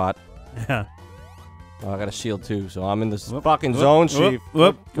 Jackpot. Yeah. Oh, I got a shield, too, so I'm in this fucking zone, Chief.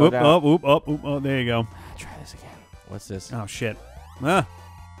 Oh, there you go. Try this again. What's this? Oh, shit.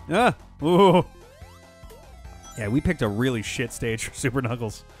 Ooh. Yeah, we picked a really shit stage for Super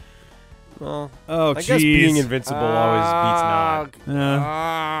Knuckles. Well, oh, I guess being invincible always beats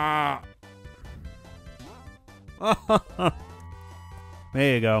not.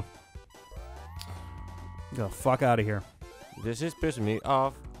 There you go. Get the fuck out of here. This is pissing me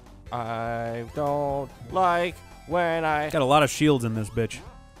off. I don't like when I... Got a lot of shields in this bitch.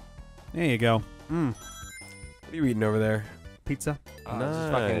 There you go. What are you eating over there? Pizza.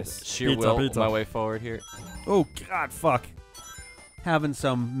 Just fucking sheer will my way forward here. Oh, God, fuck. Having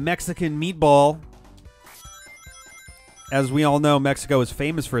some Mexican meatball. As we all know, Mexico is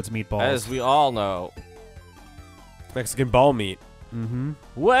famous for its meatballs. As we all know. Mexican ball meat. Mm-hmm.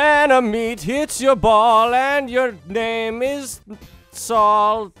 When a meat hits your ball and your name is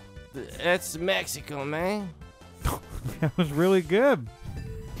Saul, it's Mexico, man. That was really good.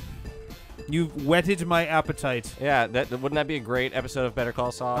 You whetted my appetite. Yeah, wouldn't that be a great episode of Better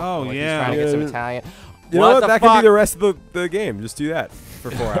Call Saul? Oh, like yeah. He's trying to get some Italian. You know what? That could be the rest of the game. Just do that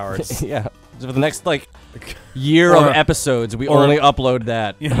for 4 hours. Yeah. So for the next, year of episodes, we only upload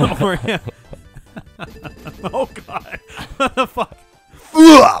that. Yeah, oh, God. What the fuck?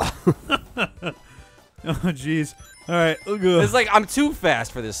 Oh, jeez. All right. It's like, I'm too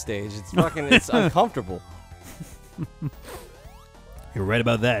fast for this stage. It's fucking, it's uncomfortable. You're right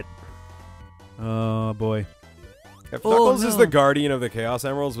about that. Oh, boy. If Knuckles is the guardian of the Chaos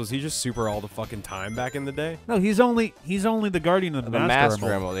Emeralds, was he just super all the fucking time back in the day? No, he's only the guardian of the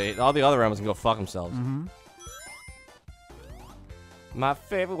Master Emerald. All the other emeralds can go fuck themselves. Mm-hmm. My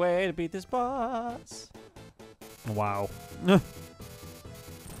favorite way to beat this boss. Wow.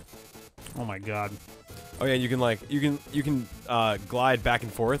 Oh my God. Oh yeah, you can glide back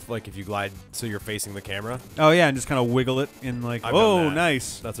and forth, like if you glide so you're facing the camera. Oh yeah, and just kind of wiggle it in like. I've oh, done that.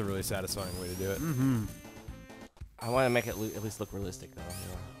 nice. That's a really satisfying way to do it. Mm-hmm. I want to make it at least look realistic, though.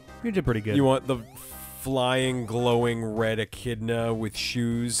 You did pretty good. You want the flying, glowing red echidna with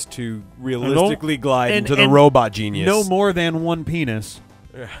shoes to realistically glide into the robot genius. No more than one penis.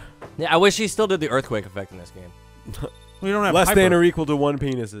 Yeah, I wish he still did the earthquake effect in this game. We don't have less hyper. than or equal to 1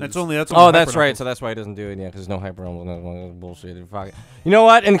 penises. That's only Oh, hyper that's right. knuckles. So that's why he doesn't do it. Yeah, because there's no hyper emeralds. Bullshit. Fuck it. You know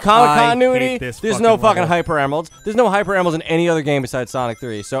what? In comic I continuity, hate this there's no fucking fucking level. hyper emeralds. There's no hyper emeralds in any other game besides Sonic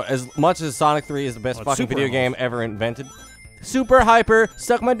 3. So as much as Sonic 3 is the best Well, it's fucking super video emeralds. game ever invented, super hyper,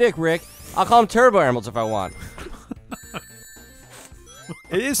 suck my dick, Rick. I'll call them turbo emeralds if I want.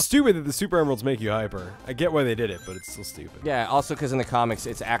 It is stupid that the Super Emeralds make you hyper. I get why they did it, but it's still stupid. Yeah. Also, because in the comics,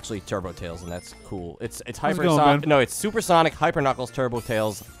 it's actually Turbo Tails, and that's cool. It's hyper going, Sonic. Ben? No, it's Super Sonic, Hyper Knuckles, Turbo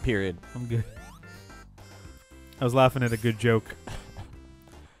Tails. Period. I'm good. I was laughing at a good joke.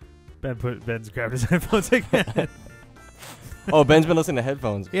 Ben's grabbed his headphones again. Oh, Ben's been listening to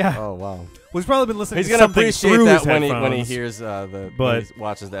headphones. Yeah. Oh wow. Well, he's probably been listening He's to gonna something appreciate through that his when he headphones. hears when But- he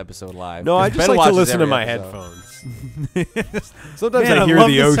watches the episode live. No, I 'Cause just Ben like to watches listen to every my episode. headphones. Sometimes Man, I hear love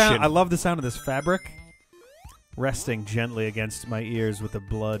the ocean. I love the sound of this fabric resting gently against my ears with the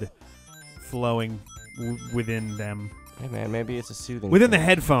blood flowing within them. Hey man, maybe it's a soothing. Within the thing.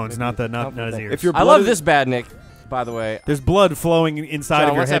 headphones, Maybe not it's a his comforting ears. thing. If your I blood love is- this bad Nick. By the way. There's blood flowing inside John,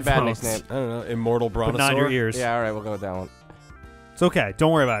 of your what's that bad headphones, Nick's name? I don't know, Immortal but Brontosaur. not your ears. Yeah, all right, we'll go with that one. It's okay.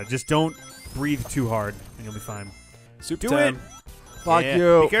 Don't worry about it. Just don't breathe too hard, and you'll be fine. Soup Do time. Fuck Yeah.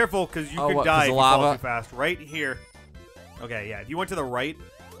 you. Be careful, because you Oh, could what, 'cause die of if you fall lava? too fast. Right here. Okay, yeah. If you went to the right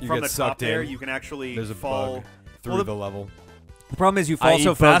You from get the top sucked there, in. you can actually There's a fall bug through Well, the level. The problem is you I fall eat so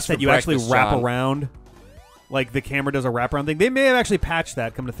bugs fast for that you actually breakfast, wrap John. around. Like the camera does a wraparound thing. They may have actually patched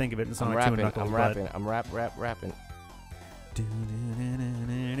that. Come to think of it, in I'm Sonic 2 rapping. and Knuckles. I'm but- rapping. I'm rapping.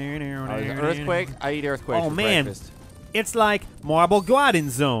 Oh, is it earthquake? I eat earthquake Oh, for man. breakfast. It's like Marble Garden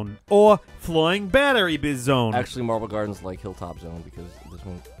Zone or Flying Battery Biz Zone. Actually, Marble Gardens like Hilltop Zone because this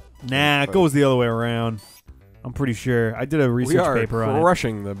one. Nah, it goes the other way around. I'm pretty sure. I did a We research are paper on it.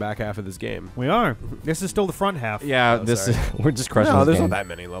 crushing the back half of this game. We are. This is still the front half. Yeah, Oh, this sorry. is. We're just crushing No, this there's game. not that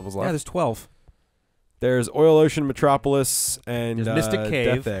many levels Yeah, left. there's 12. There's Oil Ocean, Metropolis, and There's Mystic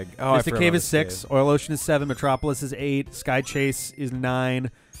Cave. Death Egg. Oh, I Mystic forgot Cave about is 6. Oil Ocean is 7. Metropolis is 8. Sky Chase is 9.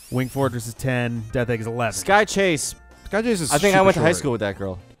 Wing Fortress is 10. Death Egg is 11. Sky Chase. Sky Chase is I think I super went to high short. school with that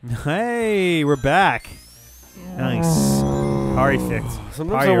girl. Hey, we're back. Nice. Perfect.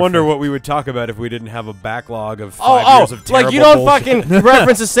 Sometimes I wonder what we would talk about if we didn't have a backlog of 5 Oh, years of terrible like you don't bullshit. fucking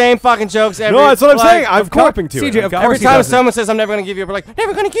reference the same fucking jokes every. No, that's what I'm like, saying. I'm of course- coping to CJ, it. of I'm course Every he time doesn't. someone says I'm never gonna give you up, we're like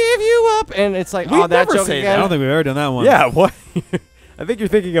never gonna give you up, and it's like We oh that never joke say again. I don't think we've ever done that one. Yeah, what? I think you're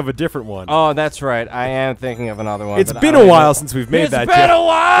thinking of a different one. Oh, that's right. I am thinking of another one. It's but been I a don't while even- since we've made It's that been joke. a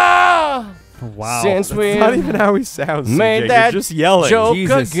while Wow. since we It's not even how he sounds. made CJ. that You're just yelling. joke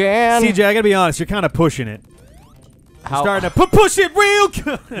Jesus. again. CJ, I gotta be honest. You're kind of pushing it. How- Starting to push it real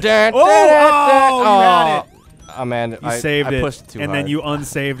good. Da, da, Oh, da, you da. had it. Oh man, You saved I it, pushed it too and hard. then you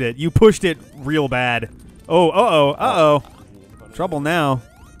unsaved it. You pushed it real bad. Oh, uh-oh. Trouble now.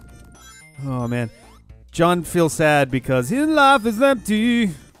 Oh, man. John feels sad because his life is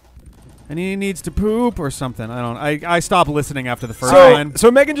empty, and he needs to poop or something. I stopped listening after the first line. So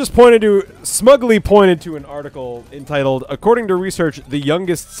Megan just smugly pointed to an article entitled, "According to research, the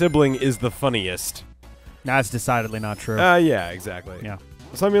youngest sibling is the funniest." That's decidedly not true. Yeah, exactly. Yeah.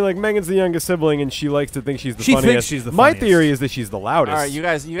 So I mean, like, Megan's the youngest sibling, and she likes to think she's the She funniest. thinks she's the My funniest. theory is that she's the loudest. All right, you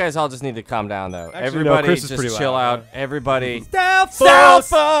guys all just need to calm down though. Actually, no, Everybody Chris is just pretty chill loud. out. Everybody. Self-us.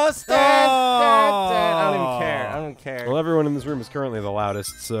 Self-us. Oh. I don't even care. I don't care. Well, everyone in this room is currently the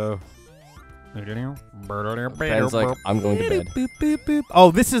loudest, so Ben's like, I'm going to bed.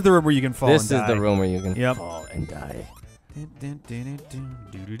 Oh, this is the room where you can fall This and is die. the room where you can Yep. fall and die.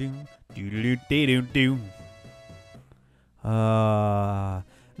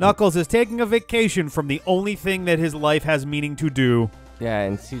 Knuckles is taking a vacation from the only thing that his life has meaning to do. Yeah,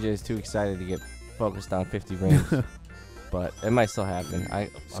 and CJ's too excited to get focused on 50 rings. But it might still happen. I'm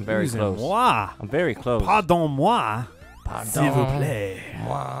very close. Excusez-moi. I'm very close. Pardon-moi. Pardon. S'il vous plaît.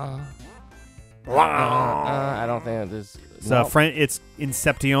 Moi. I don't think that this. So, it's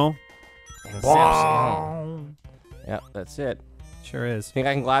Inception. Inception. Yep, that's it. Sure is. Think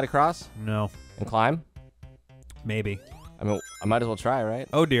I can glide across No. and climb? Maybe. I mean, I might as well try, right?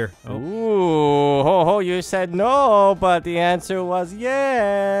 Oh, dear. Oh. Ooh, ho, ho, you said no, but the answer was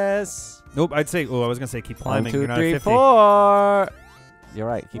yes. Nope, I'd say, I was going to say keep climbing. 1, 2, You're not 3, at 50. 4. You're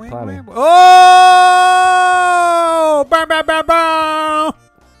right, keep climbing. Oh! Bow, bow, bow, bow.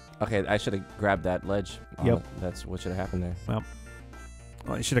 Okay, I should have grabbed that ledge. Yep. That's what should have happened there.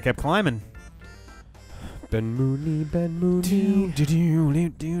 Well, you should have kept climbing. Ben Mooney, Ben Mooney.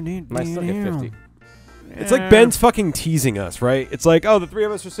 Am I still get 50? It's like Ben's fucking teasing us, right? It's like, oh, the three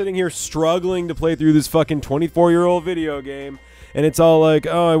of us are sitting here struggling to play through this fucking 24-year-old video game. And it's all like,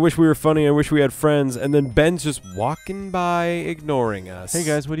 oh, I wish we were funny. I wish we had friends. And then Ben's just walking by, ignoring us. Hey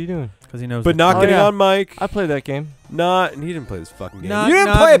guys, what are you doing? Because he knows. But not getting yeah. on mic. I played that game. Not. He didn't play this fucking game. Not, you didn't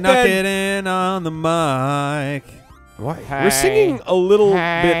not, play it, not Ben. getting on the mic. Why? Hey. We're singing a little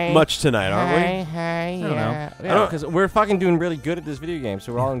Hey. bit much tonight, aren't we? Hey, I don't know. Yeah, because we're fucking doing really good at this video game,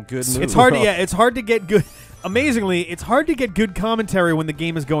 so we're all in good mood. It's hard. Yeah, it's hard to get good. Amazingly, it's hard to get good commentary when the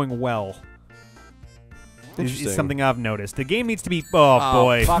game is going well. Is something I've noticed. The game needs to be. Oh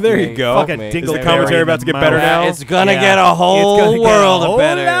boy, fuck there me. you go. Fuck Fuck a me. dingle Is the commentary about to get better now? It's gonna Yeah. get a whole It's gonna get world a whole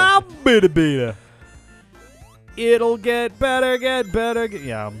better. lot better. It'll get better,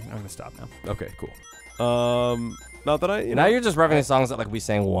 yeah, I'm gonna stop now. Okay, cool. Not that I. Now you're just referencing songs that like we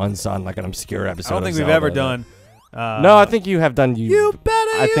sang once on like an obscure episode. I don't think of we've Zelda. ever done. No, I think you have done. You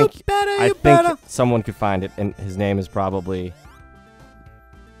better. I you think. better. I You think better. someone could find it, and his name is probably.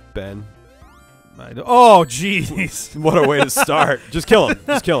 Ben. Oh, jeez. What a way to start. Just kill him.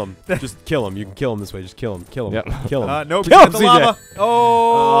 Just kill him. Just kill him. You can kill him this way. Just kill him. Kill him. Yep. Kill him. Nope. Kill him, the CJ. lava.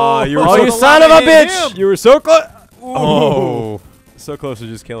 Oh, you were Oh, so you close. son of a bitch! You were so close. Oh, so close to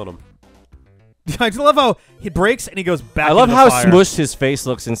just killing him. I just love how he breaks and he goes back. I love into how the fire. smushed his face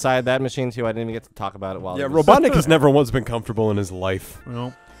looks inside that machine too. I didn't even get to talk about it while. Yeah, he was Robotnik has never once been comfortable in his life.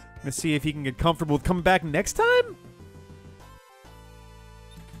 Well, let's see if he can get comfortable with coming back next time.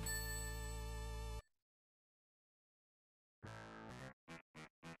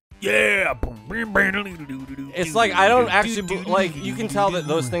 Yeah. It's like I don't actually like. You can tell that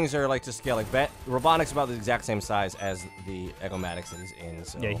those things are like to scale. Like Robotnik's about the exact same size as the Echomatics that he's in.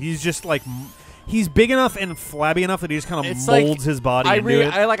 So. Yeah, he's just like he's big enough and flabby enough that he just kind of It's like- molds his body into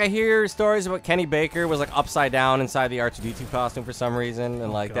it. I hear stories about Kenny Baker was like upside down inside the R2D2 costume for some reason,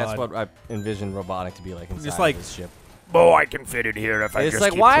 and like that's God. what I envision Robotnik to be like inside Just like- of his ship. Oh, I can fit it here if I It's just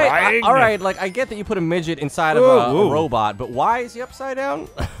like keep why? trying. All right, like I get that you put a midget inside of Whoa, a whoa. robot, but why is he upside down?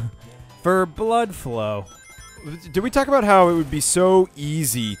 For blood flow. Did we talk about how it would be so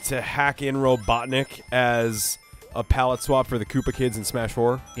easy to hack in Robotnik as a palette swap for the Koopa Kids in Smash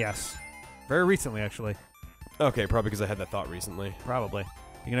 4? Yes. Very recently, actually. Okay, probably because I had that thought recently. Probably.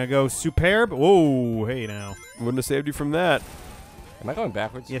 You're gonna go superb? Whoa, hey now. Wouldn't have saved you from that. Am I going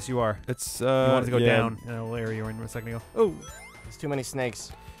backwards? Yes, you are. It's You wanted to go yeah. down in a little area you were in a second ago. Oh, There's too many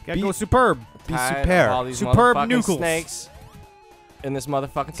snakes. gotta Be- go superb. Be Tired of superb. all these Superb motherfucking Knuckles. snakes in this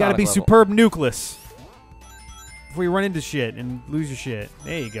motherfucking. It's gotta Sonic be level. superb nucleus. Before you run into shit and lose your shit.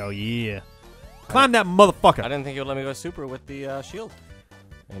 There you go, yeah. Climb that I motherfucker. didn't think it would let me go super with the shield,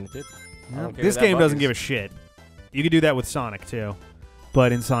 and it did. I don't care This who that game bug doesn't is. give a shit. You could do that with Sonic, too.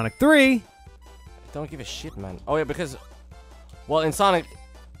 But in Sonic 3, Don't give a shit, man. Oh yeah, because well, in Sonic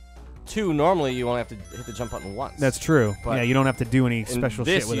 2, normally you only have to hit the jump button once. that's true. But Yeah, you don't have to do any In special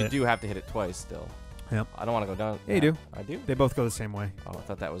this, shit with you it. do have to hit it twice still. Yep. I don't want to go down. Yeah, you do. I do. They both go the same way. Oh, I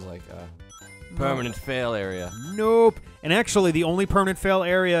thought that was like a permanent fail area. Nope. And actually, the only permanent fail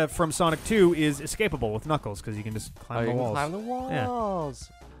area from Sonic 2 is escapable with Knuckles, because you can just Oh, climb you the can walls. climb the walls.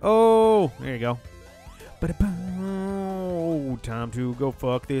 Oh, there you go. Oh, time to go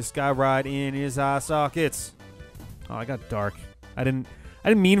fuck this guy right in his eye sockets. Oh, I got dark. I didn't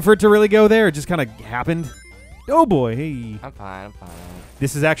mean for it to really go there. It just kind of happened. Oh boy, hey. I'm fine. I'm fine.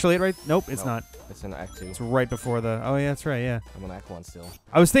 This is actually it, right? Nope, it's Nope. not. It's in Act 2. It's right before the. Oh yeah, that's right. Yeah. I'm on Act 1 still.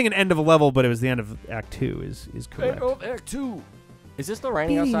 I was thinking end of a level, but it was the end of Act 2. Is correct. Act 2. Is it still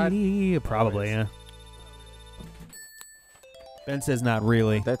raining outside? Probably, yeah. Ben says not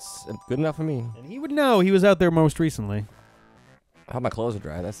really. That's good enough for me. And he would know. He was out there most recently. I hope my clothes are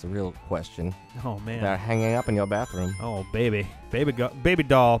dry. That's the real question. Oh man. They're hanging up in your bathroom. Oh baby, baby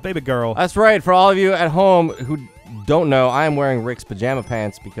doll, baby girl. That's right. For all of you at home who don't know, I am wearing Rick's pajama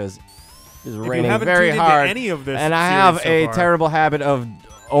pants because it's If raining you haven't very tuned hard, into any of this, and I series have so a far. terrible habit of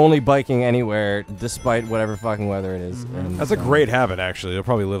only biking anywhere, despite whatever fucking weather it is. Mhm. And That's a great habit, actually. You'll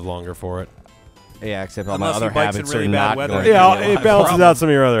probably live longer for it. Yeah, except all Unless my he other bikes in habits really are bad not weather. going to be Yeah, a it lot. balances out some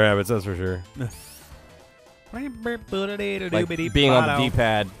of your other habits, that's for sure. Like being on the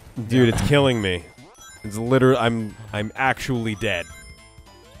D-pad. Dude, it's killing me. It's literally, I'm actually dead.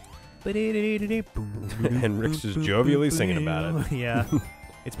 And Rick's just jovially singing about it. Yeah,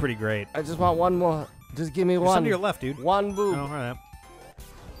 it's pretty great. I just want one more. Just give me There's one. some to your left, dude. One boob. Oh, all right.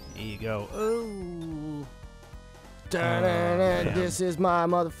 Here you go. Oh. Da-da-da, this is my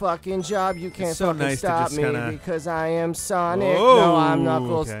motherfucking job. You can't It's so fucking nice to stop just me kinda- because I am Sonic. Whoa, No, I'm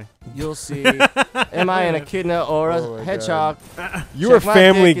Knuckles. okay. You'll see. Am I an echidna or a Oh my hedgehog? You Check were my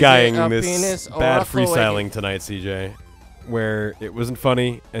family dick, is it guying a this penis or bad a freestyling tonight, CJ, where it wasn't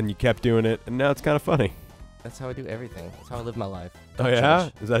funny and you kept doing it, and now it's kind of funny. That's how I do everything. That's how I live my life. Oh Don't yeah,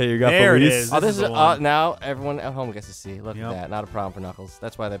 judge. is that how you got There it police? is. Oh, This this is is the one. now everyone at home gets to see. Look Yep. at that. Not a problem for Knuckles.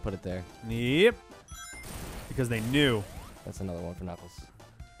 That's why they put it there. Yep. Because they knew. That's another one for Knuckles.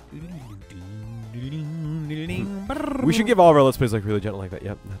 We should give all of our Let's Plays like really gentle like that.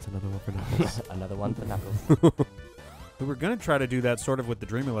 Yep, that's another one for Knuckles. Another one for Knuckles. We were gonna try to do that sort of with the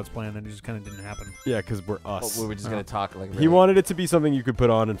Dreamy Let's Play, and then it just kind of didn't happen. Yeah, because we're us. We were just gonna talk like. He wanted it to be something you could put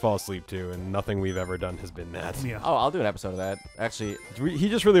on and fall asleep to, and nothing we've ever done has been that. Yeah. Oh, I'll do an episode of that. Actually, He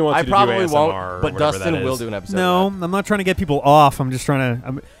just really wants I you to do probably ASMR won't, or but whatever Dustin that will is. do an episode. No, of that. I'm not trying to get people off. I'm just trying to.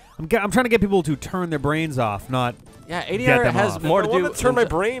 I'm trying to get people to turn their brains off, not. Yeah, Get ADR them has off. more If to I do. want to turn my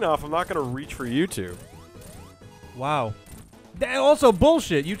brain off, I'm not going to reach for YouTube. Wow. Also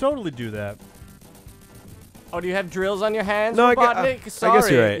bullshit. You totally do that. Oh, do you have drills on your hands, No, Robotnik? I Sorry,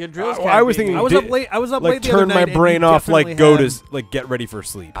 guess you're right. Your drills I can't was be thinking I was did- up late. I was up Like late the turn other my night, and brain you off, like definitely had- like get ready for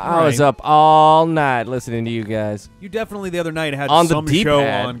sleep. I was Right. up all night listening to you guys. You definitely the other night had On the some show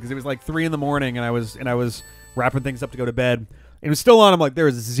D-pad. on because it was like 3 in the morning, and I was wrapping things up to go to bed. It was still on. I'm like, there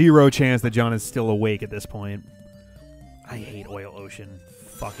is zero chance that John is still awake at this point. I hate Oil Ocean.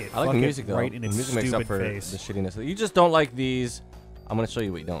 Fuck it. I like Fuck the it music though. right in The its music makes up stupid for face. the shittiness. You just don't like these. I'm gonna show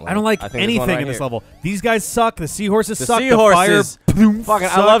you what you don't like. I don't like think there's one anything right in this here. level. These guys suck. The seahorses The suck. seahorses. The fire boom, Fucking, I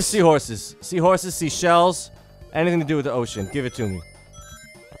sucks. love seahorses. Seahorses, seashells, anything to do with the ocean. Give it to me.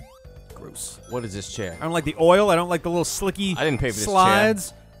 Gross. What is this chair? I don't like the oil. I don't like the little slicky I didn't pay for this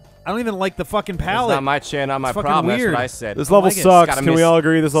slides. I don't even like the fucking It's palette. not my chair, not my It's fucking problem. weird. That's what I said. This I level like it. sucks. Gotta Can we miss- all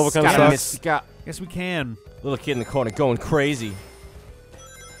agree this level kind of Gotta sucks? miss- got Yes, we can. little kid in the corner going crazy.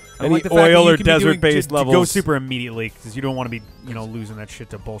 I Any like the fact that oil you or can be doing desert-based to go levels. super immediately because you don't want to be, losing that shit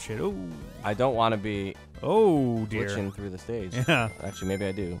to bullshit. Oh, I don't want to be oh dear. glitching through the stage. Yeah. Actually, maybe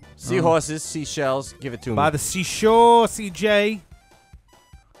I do. Seahorses, seashells, give it to me. By the seashore, CJ.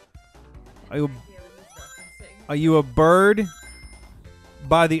 Are you a bird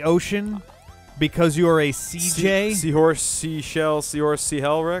by the ocean because you are a CJ? Seahorse, seashell, seahorse, sea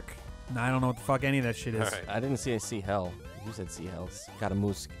hell, Rick? No, I don't know what the fuck any of that shit is. All right. I didn't see a sea hell. You said sea hells. Got a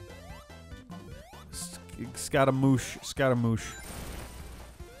moose. Scaramouche.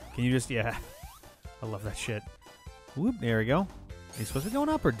 Can you just, yeah. I love that shit. Whoop, there we go. Are you supposed to be going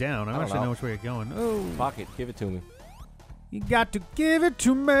up or down? I don't I don't actually know. know which way you're going. Oh, Pocket, give it to me. you got to give it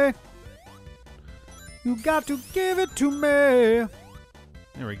to me. You got to give it to me.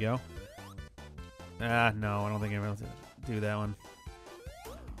 There we go. Ah, no, I don't think I'm able to do that one.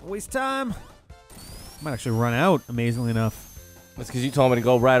 Waste time. Might actually run out, amazingly enough. That's because you told me to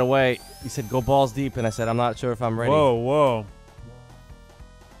go right away. You said go balls deep, and I said I'm not sure if I'm ready. Whoa.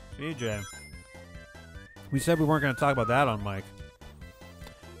 CJ. We said we weren't going to talk about that on mic.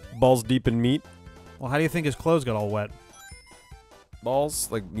 Balls deep in meat. Well, how do you think his clothes got all wet? Balls,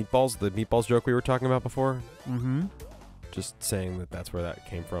 like meatballs, the meatballs joke we were talking about before. Mm-hmm. Just saying that's where that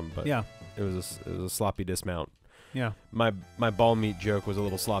came from, but Yeah. it was a sloppy dismount. Yeah. My ball meat joke was a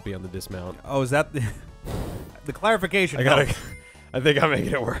little sloppy on the dismount. Oh, is that the... the clarification? I think I'm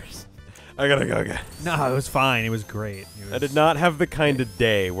making it worse. I gotta go again. No, it was fine. It was great. I did not have the kind of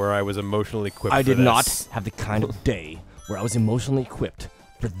day where I was emotionally equipped I for did this. not have the kind of day where I was emotionally equipped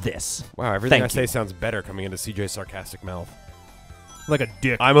for this. Wow, everything Thank I say you. sounds better coming into CJ's sarcastic mouth. Like a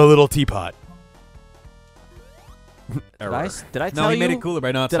dick. I'm a little teapot. Did Error. I No, tell he you? made it cooler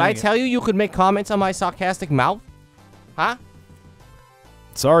by not Did I saying tell you could make comments on my sarcastic mouth? Huh?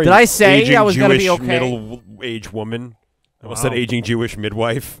 Sorry. Did I say aging I was gonna be Jewish okay? middle-aged woman. I almost Wow. said aging Jewish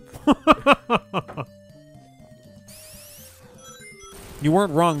midwife. it. You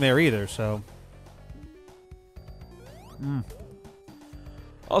weren't wrong there either, so...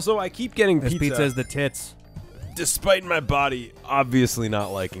 Also, I keep getting This pizza, pizza is the tits. despite my body obviously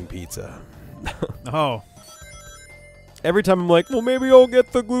not liking pizza. Oh. Every time I'm like, well, maybe I'll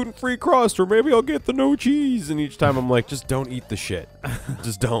get the gluten-free crust, or maybe I'll get the no cheese, and each time I'm like, just don't eat the shit.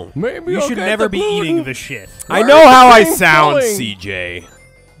 Just don't. Maybe You should never be eating the shit. I Where's know how the I cream sound, filling? CJ.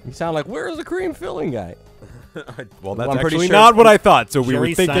 You sound like where's the cream filling guy? Well, that's I'm pretty actually sure- not what I thought, so we were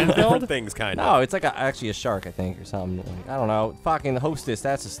Jerry thinking Seinfeld? different things, kind No, of. it's like actually a shark, I think, or something. Like, I don't know. Fucking hostess,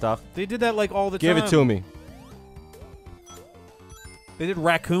 that's the stuff. They did that like all the Give time. it to me. They did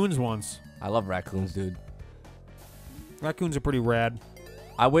raccoons once. I love raccoons, dude. Raccoons are pretty rad.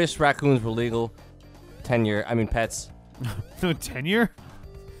 I wish raccoons were legal. Pets. Tenure?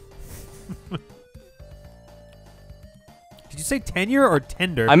 Did you say tenure or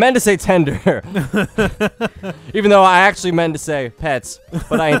tender? I meant to say tender. Even though I actually meant to say pets.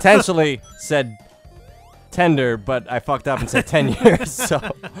 But I intentionally said tender, but I fucked up and said 10 years. So,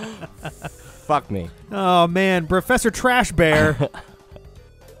 fuck me. Oh man, Professor Trash Bear.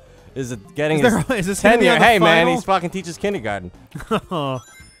 Is it getting Is his there- is this gonna be tenure? on the Hey, man, final? he's fucking teaches kindergarten.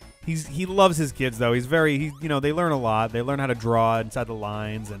 He loves his kids though. He's very they learn a lot. They learn how to draw inside the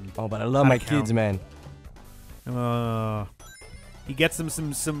lines and Oh, but I love How my to count. kids, man. He gets them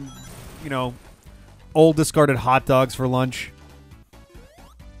some you know, old discarded hot dogs for lunch.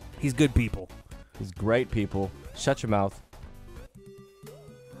 He's good people. He's great people. Shut your mouth.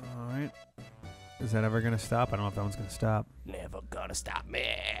 All right. Is that ever gonna stop? I don't know if that one's gonna stop. Never gonna stop me.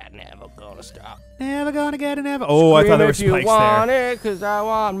 Never gonna stop. Never gonna get an ever. Oh, I thought there were spikes if you want there. it, 'cause I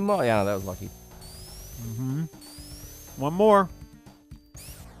want more. Yeah, no, that was lucky. One more.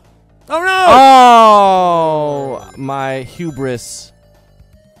 Oh no! Oh, my hubris.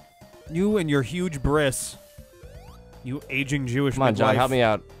 You and your huge bris. You aging Jewish Come on, John, midwife. help me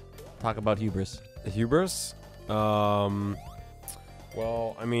out. Talk about hubris. Hubris? Well,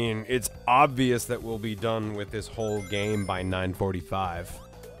 I mean, it's obvious that we'll be done with this whole game by 9:45. I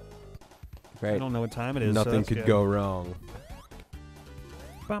Great. don't know what time it is. Nothing could go wrong.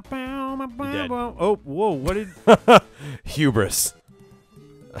 You're dead. Oh, whoa! What did? Hubris.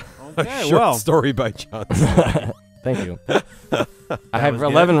 Okay, Short well, story by John. Thank you. I have was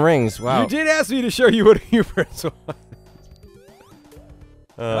good. 11 rings. Wow. You did ask me to show you what hubris was.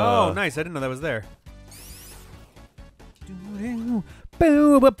 oh, nice! I didn't know that was there.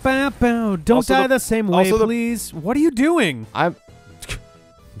 Don't Also die the- the same way, also the- please. What are you doing? I'm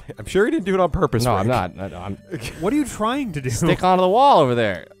sure he didn't do it on purpose. No, I'm Rick. not. I'm What are you trying to do? stick onto the wall over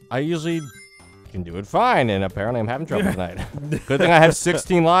there. I usually can do it fine, and apparently I'm having trouble tonight. Good thing I have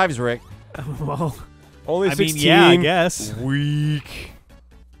 16 lives, Rick. Well, Only I 16. mean, yeah, I guess. Weak.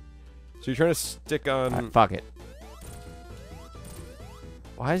 So you're trying to stick on. Alright, fuck it.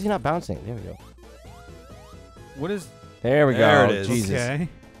 Why is he not bouncing? There we go. What is? There we There go. it is. Jesus. Okay.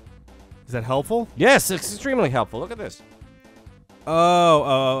 Is that helpful? Yes, it's extremely helpful. Look at this.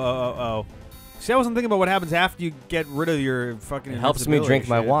 Oh. See, I wasn't thinking about what happens after you get rid of your fucking. It helps me drink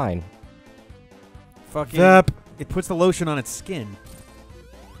my shit. wine. Fucking. Zap. It puts the lotion on its skin.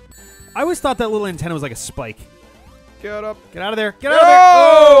 I always thought that little antenna was like a spike. Get up. Get out of there! Get out of there!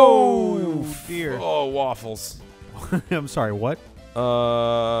 Oh dear. Oh, waffles. I'm sorry. What?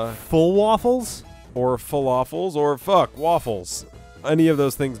 Or Full waffles? falafels, or fuck waffles. Any of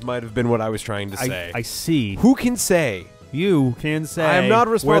those things might have been what I was trying to say. I see. Who can say? You can say. I am not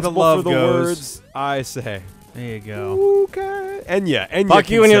where responsible the love for the goes. words I say. There you go. Okay. And Fuck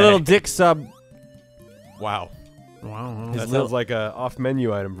you and your little dick sub. Wow. Wow. That little- sounds like a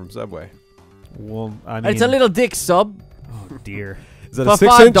off-menu item from Subway. Well, I mean, It's a little dick sub. Oh dear. Is that For a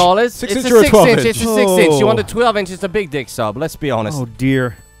 6 $5. inch? It's 6 a inch or a 6 12 inch. inch? It's a 6 inch. You want a Oh. 12 inch? It's a big dick sub. Let's be honest. Oh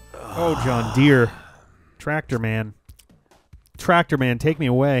dear. Oh John dear. Tractor man. Tractor man, take me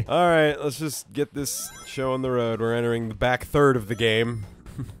away. All right, let's just get this show on the road. We're entering the back third of the game.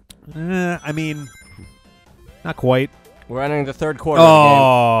 I mean, not quite. We're entering the third quarter of the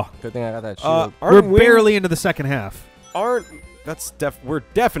Oh, game. Good thing I got that shield. we're barely into the second half. We're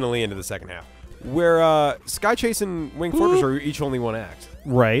definitely into the second half. Where Sky Chase and Wing Fortress are each only one act.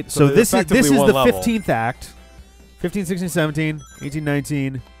 Right. So So they're this is effectively one the level. 15th act. 15, 16, 17, 18,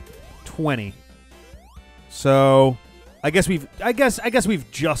 19, 20. So, I guess we've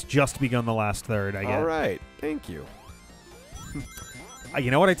just begun the last third. I guess. All right, thank you. You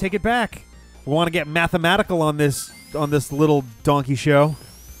know what? I take it back. We want to get mathematical on this little donkey show.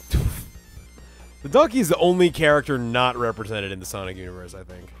 The donkey is the only character not represented in the Sonic universe, I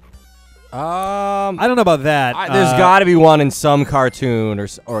think. I don't know about that. There's got to be one in some cartoon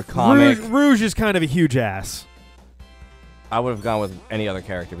or comic. Rouge is kind of a huge ass. I would have gone with any other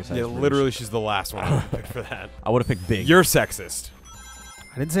character besides Yeah, Rouge. literally, she's the last one I would pick for that. I would have picked Big. You're sexist.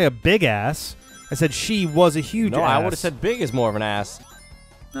 I didn't say a big ass. I said she was a huge No, ass. I would have said Big is more of an ass.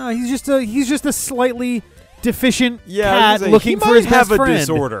 No, he's just a slightly deficient Yeah, cat looking he for his might have best friend. a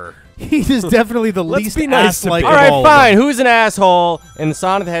disorder. He is definitely the Let's least be nice to ass-like Big. of All right, all fine. of them. Who's an asshole in the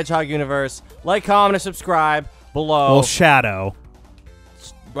Sonic the Hedgehog universe? Like, comment, and subscribe below. Well, Shadow.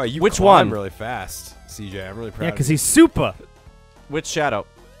 Wow, you Which climb one? really fast, CJ. I'm really proud. Yeah, of because you. he's super. Which Shadow?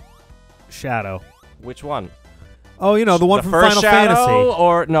 Shadow. Which one? Oh, you know, the one from first Final Shadow, Fantasy.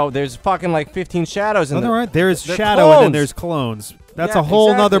 or no? There's fucking like 15 shadows in Oh, the. all right. There's they're Shadow and then clones. there's clones. That's Yeah, a whole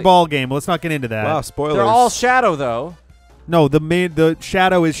nother exactly. ball game. Let's not get into that. Wow, spoilers. They're all Shadow though, No, the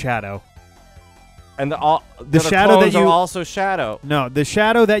Shadow is Shadow. and the other Shadow that clones are you- also Shadow. No, the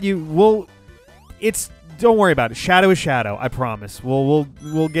Shadow that you will. It's. Don't worry about it. Shadow is Shadow. I promise. We'll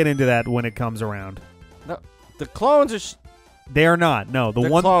get into that when it comes around. No, the clones are. They are not. No, the They're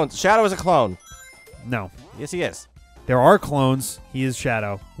one. clones. Shadow is a clone. No, Yes, he is. there are clones. He is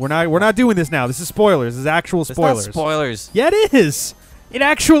Shadow. We're not doing this now. This is spoilers. This is actual It's spoilers. not spoilers. Yeah, it is. It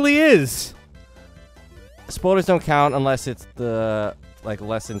actually is. Spoilers don't count unless it's the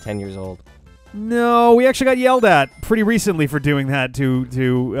less than 10 years old. No, we actually got yelled at pretty recently for doing that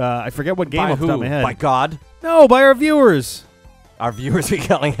to I forget what game By off the top of who? my head. By God. No, by our viewers. our viewers be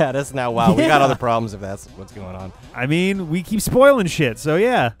yelling at us now. Wow, we got other problems if that's what's going on. I mean, we keep spoiling shit, so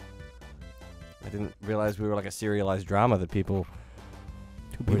yeah. I didn't realize we were like a serialized drama that people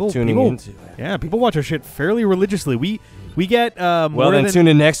were tuning into. Yeah, people watch our shit fairly religiously. We get well, then tune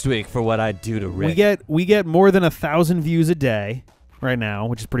in next week for what I do to Rick. We get more than 1,000 views a day right now,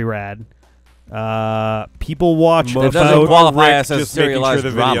 which is pretty rad. People watch That doesn't qualify us as just making sure serialized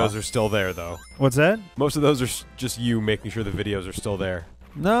the drama. videos are still there, though. What's that? Most of those are just you making sure the videos are still there.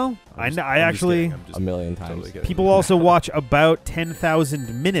 No, I I'm actually. just kidding. A million times. Totally kidding. People also watch about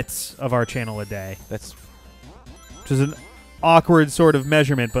 10,000 minutes of our channel a day, That's which is an awkward sort of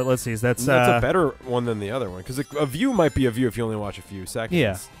measurement. But let's see, that's a better one than the other one, because a view might be a view if you only watch a few seconds.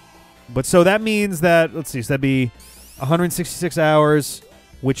 Yeah. But so that means that, let's see, so that'd be 166 hours,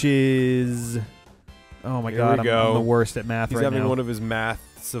 which is, oh my Here god, we I'm go. the worst at math He's right having now. one of his math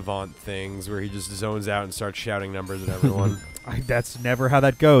savant things where he just zones out and starts shouting numbers at everyone. That's never how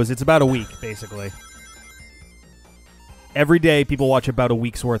that goes. It's about a week, basically. Every day, people watch about a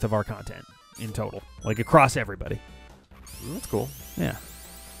week's worth of our content in total, like across everybody. That's cool. Yeah.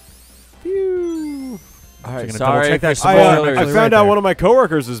 all right. gonna Sorry double-check for that spoilers. I right found out there. one of my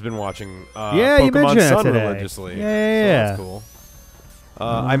coworkers has been watching Yeah, you Pokemon mentioned that Sun today. religiously. Yeah, So yeah. that's cool.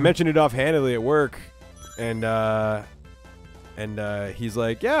 I mentioned it offhandedly at work, and he's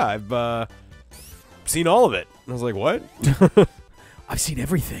like, "Yeah, I've seen all of it." And I was like, "What?" I've seen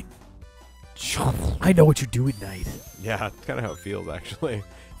everything. I know what you do at night. Yeah, that's kind of how it feels, actually.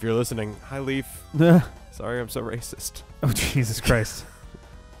 If you're listening, hi, Leaf. Sorry, I'm so racist. Oh, Jesus Christ.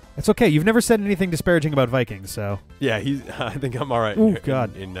 It's okay. You've never said anything disparaging about Vikings, so. Yeah, I think I'm all right. Ooh,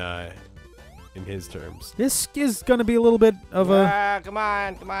 God. In his terms. This is going to be a little bit of a. Come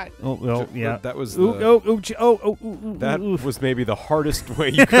on. Oh, well, yeah. That was That was maybe the hardest way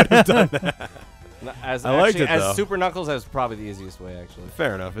you could have done that. I liked it, though. As Super Knuckles, that was probably the easiest way, actually.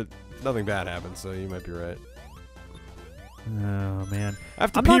 Fair enough. Nothing bad happened, so you might be right. Oh, man. I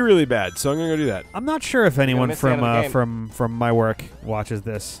have to pee really bad, so I'm gonna go do that. I'm not sure if anyone miss the end of the from my work watches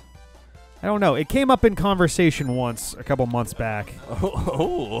this. I don't know. It came up in conversation once a couple months back.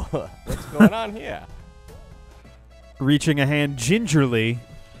 Oh, what's going on here? Reaching a hand gingerly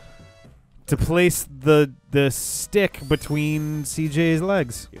to place the stick between CJ's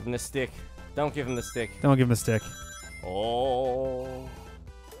legs. Give him the stick. Don't give him the stick. Don't give him the stick. Oh.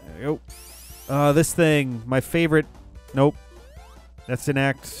 There you go. This thing, my favorite. Nope. That's an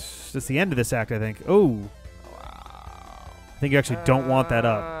act. That's the end of this act, I think. Oh. Wow. I think you actually don't want that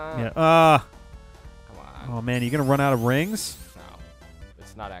up. Yeah. Come on. Oh, man. You going to run out of rings? No.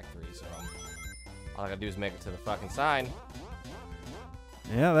 It's not Act 3, so all I gotta do is make it to the fucking sign.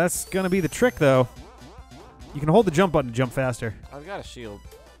 Yeah, that's going to be the trick, though. You can hold the jump button to jump faster. I've got a shield.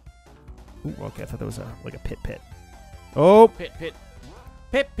 Ooh, okay. I thought that was like a pit. Oh. Pit. Pit.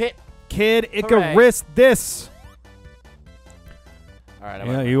 𝗙𝗵𝗀𝗃 this. All right.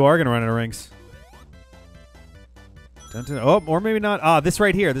 Yeah, you are going to run out of rings. Dun, dun, oh, or maybe not. Ah, this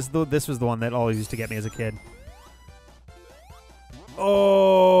right here. This was the one that always used to get me as a kid.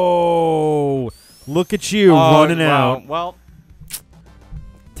 Oh, look at you running out. Well,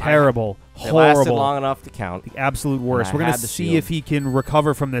 terrible. It Horrible. lasted long enough to count. The absolute worst. I We're going to had the see shield. if he can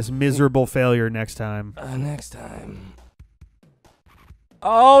recover from this miserable failure next time. Next time.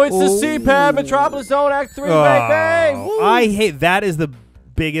 Oh, it's the C-pad Metropolis Zone Act 3, baby! Woo! I hate that. Is the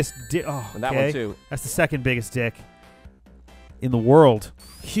biggest dick. Oh, And that okay. one, too. That's the second biggest dick in the world.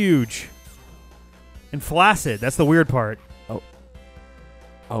 Huge. And flaccid. That's the weird part.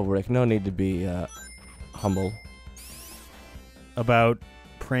 Oh, Rick, no need to be humble. About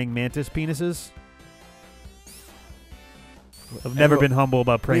praying mantis penises. I've never been humble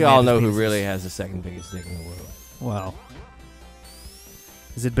about praying We mantis all know penises. who really has the second biggest dick in the world. Wow.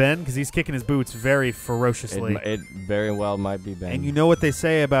 Is it Ben? Because he's kicking his boots very ferociously. It very well might be Ben. And you know what they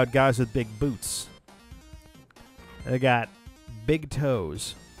say about guys with big boots? They got big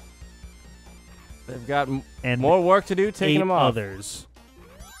toes. They've got And more work to do taking 8 them off. others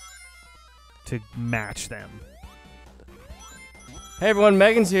to match them. Hey, everyone,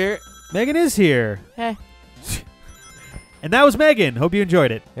 Megan's here. Megan is here. Hey. And that was Megan. Hope you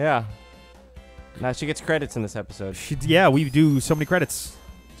enjoyed it. Yeah. Now she gets credits in this episode. Yeah, we do so many credits.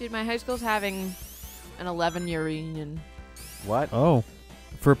 Dude, my high school's having an 11-year reunion. What? Oh.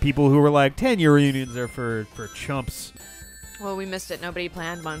 For people who were like, 10-year reunions are for chumps. Well, we missed it. Nobody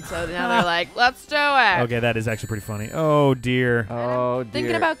planned one, so now they're like, let's do it. Okay, that is actually pretty funny. Oh, dear. Oh, dear.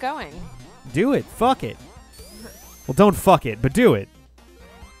 Thinking about going. Do it. Fuck it. Well, don't fuck it, but do it.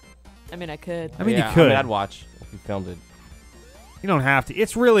 I mean, I could. I mean, Yeah, you could. I mean, I'd watch if you filmed it. You don't have to.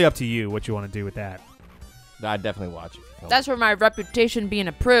 It's really up to you what you want to do with that. I'd definitely watch it. That's for my reputation being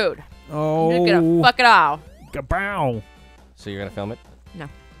a prude. Oh. You're gonna fuck it all. Kabow. So you're gonna film it? No.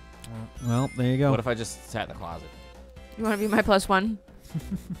 Well, there you go. What if I just sat in the closet? You want to be my +1?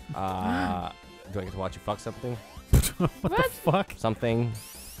 Do I get to watch you fuck something? What the fuck? Something.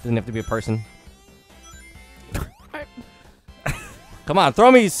 Doesn't have to be a person. Come on,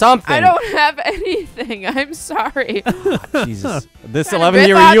 throw me something. I don't have anything. I'm sorry. Jesus. This Trying to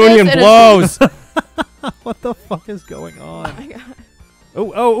 11-year rip off reunion this blows. What the fuck is going on? Oh my god.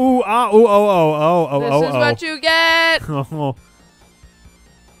 Oh. This is what you get. Oh.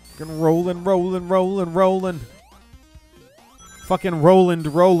 Fucking rolling. Fucking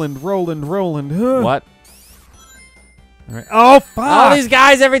Roland. What? All right. Oh, fuck. All these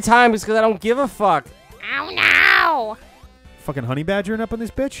guys every time is because I don't give a fuck. Oh no. Fucking honey badgering up on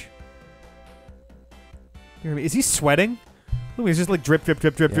this bitch. You hear me? Is he sweating? Look, he's just like drip. Hey,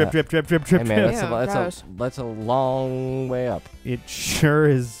 man, Ew, that's a long way up. It sure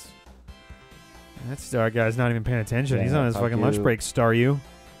is. That Star guy's not even paying attention. Yeah, He's on his fuck fucking you. lunch break. Star you.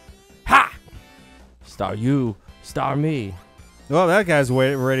 Ha! Star you, star me. Well, that guy's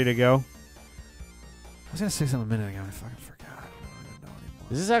ready to go. I was gonna say something a minute ago. I fucking forgot. I don't even know anymore.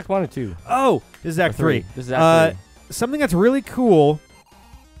 Is this Act 1 or 2? Oh, this is Act 3. This is Act 3. Something that's really cool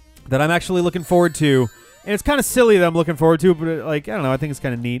that I'm actually looking forward to, and it's kind of silly that I'm looking forward to, but like I don't know, I think it's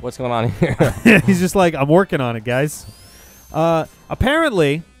kind of neat. What's going on here? He's just like, I'm working on it, guys.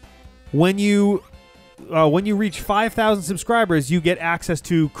 Apparently, when you reach 5,000 subscribers, you get access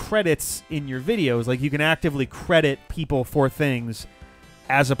to credits in your videos. Like you can actively credit people for things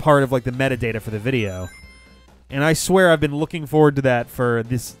as a part of like the metadata for the video. And I swear I've been looking forward to that for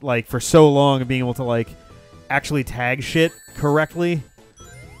this for so long, and being able to like actually tag shit correctly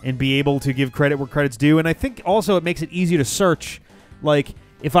and be able to give credit where credit's due. And I think also it makes it easier to search. Like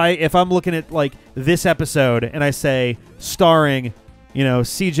if I'm looking at like this episode and I say starring,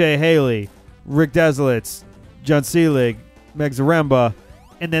 CJ Haley, Rick Desolitz, John Seelig, Meg Zaremba,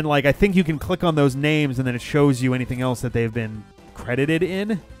 and then like I think you can click on those names and then it shows you anything else that they've been credited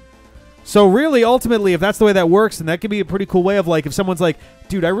in. So really, ultimately, if that's the way that works, then that could be a pretty cool way of like if someone's like,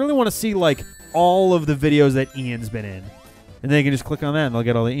 dude, I really want to see like all of the videos that Ian's been in, and they can just click on that and they'll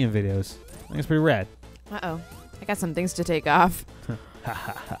get all the Ian videos. I think it's pretty rad. Uh-oh. I got some things to take off.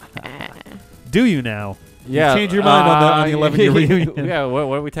 Do you now? Yeah. You change your mind on the 11-year reunion. Yeah, what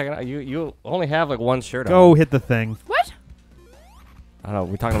are we taking out? You only have like one shirt on. Go hit the thing. What? I don't know.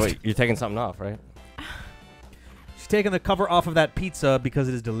 We're talking about you're taking something off, right? She's taking the cover off of that pizza because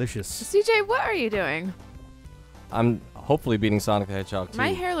it is delicious. CJ, what are you doing? I'm hopefully beating Sonic the Hedgehog 2.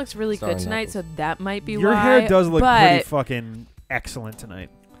 My hair looks really good tonight, so that might be Your why. hair does look but pretty fucking excellent tonight.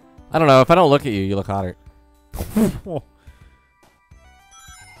 I don't know. If I don't look at you, you look hotter.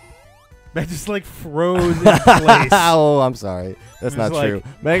 That just like froze in place. Oh, I'm sorry. That's It not was like, true.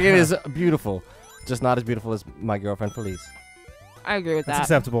 Megan is beautiful. Just not as beautiful as my girlfriend Felice. I agree with That's that.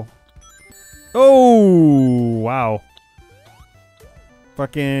 acceptable. Oh, wow.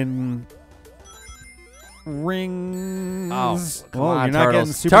 Fucking rings. Oh, come well, on, you're not getting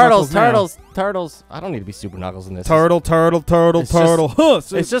turtles. Super Knuckles now. Turtles. I don't need to be Super Knuckles in this. Turtle. It's just- Huh,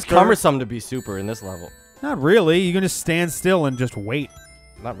 It's just cumbersome to be super in this level. Not really. You can just stand still and just wait.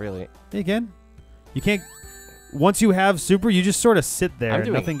 Not really. You can. You can't. Once you have super, you just sort of sit there. I'm And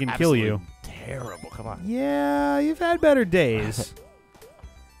doing nothing can kill you. Terrible. Come on. Yeah, you've had better days.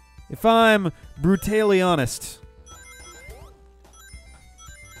 If I'm brutally honest,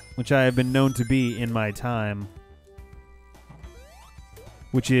 which I have been known to be in my time,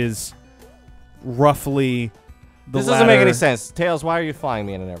 which is roughly the This doesn't make any latter- sense. Tails, why are you flying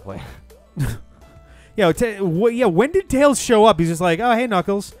me in an airplane? Yeah, when did Tails show up? He's just like, oh, hey,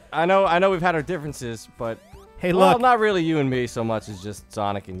 Knuckles. I know we've had our differences, but Hey, well, look. not really you and me so much as just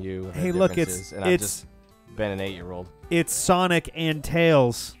Sonic and you. have Hey, look, differences, and I've just been an 8-year-old. It's Sonic and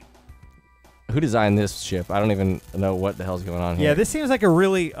Tails. Who designed this ship? I don't even know what the hell's going on here. Yeah, this seems like a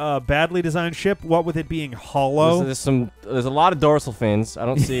really badly designed ship. What with it being hollow? There's a lot of dorsal fins. I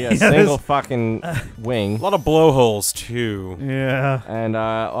don't see a Yeah, single fucking wing. A lot of blowholes too. Yeah. And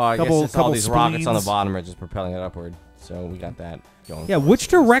I guess Couple it's all these rockets on the spleens. bottom are just propelling it upward. So we got that going. Yeah, which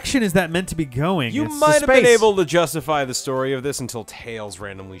direction is that meant to be going? You It's- might have been space. able to justify the story of this until Tails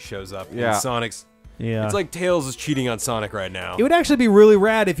randomly shows up. Yeah. And Sonic's. Yeah. It's like Tails is cheating on Sonic right now. It would actually be really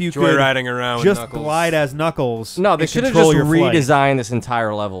rad if you could Joyriding around with just Knuckles. glide as Knuckles. No, they and should have control just your flight. redesigned this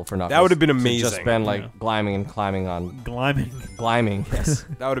entire level for Knuckles. That would have been To amazing. just been like Yeah. gliming and climbing on Gliming. gliming. Yes,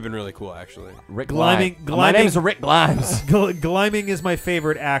 That would have been really cool, actually. Rick Gliming- Glime. My gliming- name's Rick Glimes. Gliming is my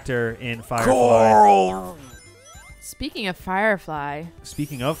favorite actor in Firefly. Speaking of Firefly,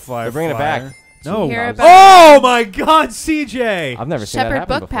 Speaking of Firefly, They're bringing it back. No. hear about Oh my God, CJ! I've never seen that Shepherd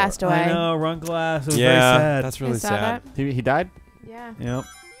happen Book before. passed away. I know, Run Glass. It was Yeah, very sad. that's You really saw sad. that? He died? Yeah. Yep.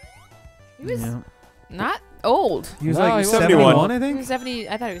 He was Yep. not old. He was No, like he wasn't 71, old. I He think. was 70.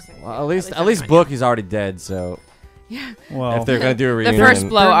 I thought he was 70. Well, at least Book, he's already dead, so Yeah. Well, if they're going to do a The reunion. first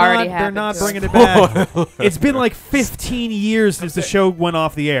blow they're already not, happened. They're not to him. bringing it back. It's been like 15 years since the show went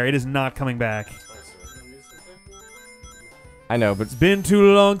off the air. It is not coming back. I know, but It's been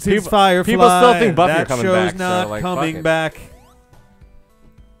too long since People- Firefly. people still think Buffy that are coming show's back, so, not like, fuck coming it. back.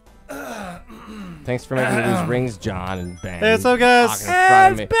 thanks for making me lose rings, John and Ben. Hey, what's up, guys? Talking in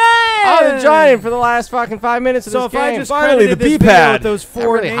front of me. I've been joining for the last fucking 5 minutes of So this if I game. just Finally, credited the this video B-pad. with those Not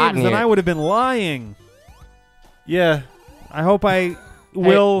 4 really hot names, in then here. I would have been lying. Yeah. I hope I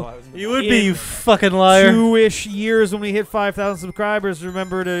will. You would be, you fucking liar. 2-ish years when we hit 5,000 subscribers,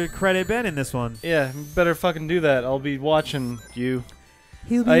 remember to credit Ben in this one. Yeah, better fucking do that. I'll be watching you.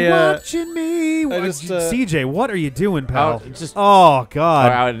 He'll be I, watching me. just, CJ, what are you doing, pal? Oh, just- Oh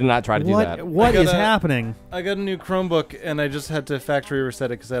God! I did not try to do What? that. What I is gotta- happening? I got a new Chromebook, and I just had to factory reset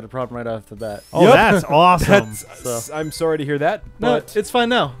it because I had a problem right off the bat. Oh, Yep. that's awesome. So- I'm sorry to hear that. No, But it's fine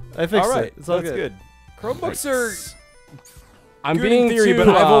now. I fixed all right, it. It's all that's good. Chromebooks are I'm good being in theory, too, but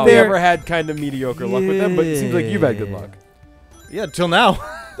I've only They're- ever had kind of mediocre luck with them. But it seems like you've had good luck. Yeah, till now.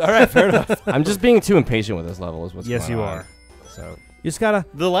 All right, fair enough. I'm just being too impatient with this level. Is what's Yes, going you on. are. So You just gotta.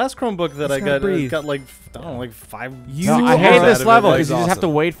 The last Chromebook that Just I gotta got breathe. got like I don't know, like 5. You no, I are- hate out this of it, level that because is you just have to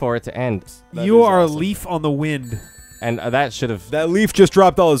awesome. wait for it to end, That You is are awesome. a leaf on the wind. and that should have. That leaf just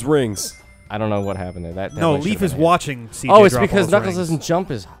dropped all his rings. I don't know what happened there. That No, definitely Leaf should've is been it. watching CJ Oh, it's drop all because his Knuckles rings. doesn't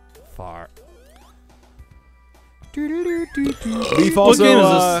jump as far. Leaf What also. game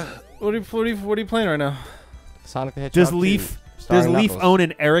is this? What are you playing right now? Sonic the Hedgehog. Does 2, Leaf? starring Does Leaf Knuckles. own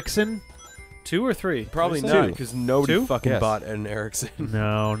an Ericsson? 2 or 3? Probably What'd you not, say? because nobody 2? fucking Yes. bought an Ericsson.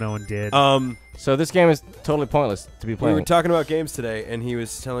 No, no one did. So this game is totally pointless to be We playing. were talking about games today, and he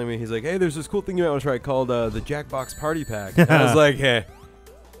was telling me, he's like, "Hey, there's this cool thing you might want to try called the Jackbox Party Pack." And I was like, "Hey,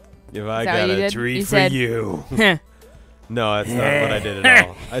 if I Is that got what you a did? treat You for said- you." Heh. No, that's not what I did at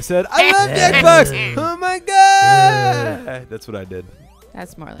all. I said, "I love Jackbox." Oh my god! That's what I did.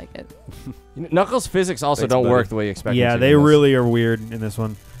 That's more like it. Knuckles physics also Thanks, don't buddy. work the way you expect. Yeah, them to they in this. really are weird in this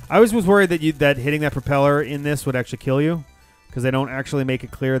one. I was worried that hitting that propeller in this would actually kill you, because they don't actually make it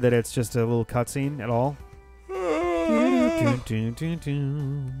clear that it's just a little cutscene at all.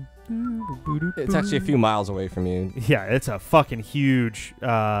 It's actually a few miles away from you. Yeah, it's a fucking huge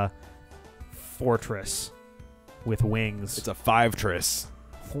fortress with wings. It's a 5-tris.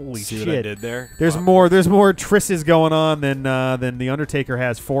 Holy See shit! what I did there? There's more trisses going on than the Undertaker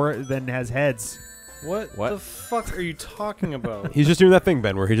has heads. What What? the fuck are you talking about? He's just doing that thing,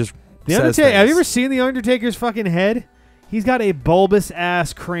 Ben, where he just The says Undertaker. Have you things. ever seen the Undertaker's fucking head? He's got a bulbous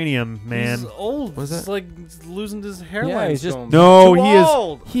ass cranium, man. He's old. Was He's that- like losing his hairline. Yeah, he's just- No, Too he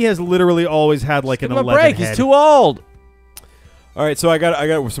old. is. He has literally always had like Give an him a 11 break. head. He's too old. All right, so I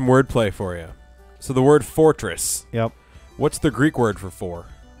got some wordplay for you. So the word fortress. Yep. What's the Greek word for 4?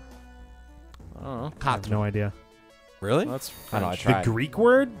 I don't know. I have no idea. Really? That's I know. I French. The tried. Greek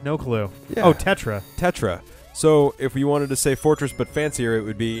word? No clue. Yeah. Oh, tetra. Tetra. So if we wanted to say fortress but fancier, it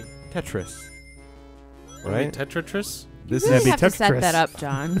would be Tetris. Right? Tetris? This That'd You be have to set Tetris. that up,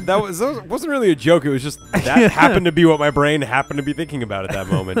 John. that wasn't really a joke. It was just that happened to be what my brain happened to be thinking about at that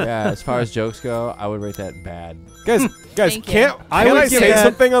moment. Yeah, as far as jokes go, I would rate that bad. Guys, Thank you. can't I I would give say that-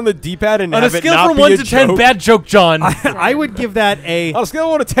 something on the D-pad and On a have it scale not from be 1 a to 10, joke? bad joke, John. I would give that a. On a scale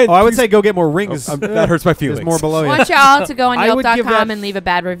of 1 to 10, Oh, I would please- say go get more rings. that hurts my feelings. There's more below I you. want y'all to go on I would give Yelp.com that- and leave a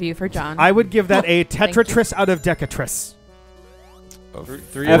bad review for John. I would give that a Thank you. tetratris out of decatris.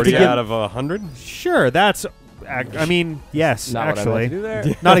 Three I have to 40 give- out of 100? Sure, that's. I mean, yes, Not actually. what I meant to do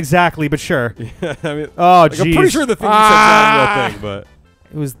there. Not exactly, but sure. I mean, Oh, like, jeez. I'm pretty sure the thing you said is not a real thing, but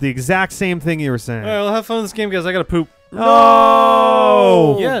It was the exact same thing you were saying. All right, well, have fun with this game, guys. I gotta poop.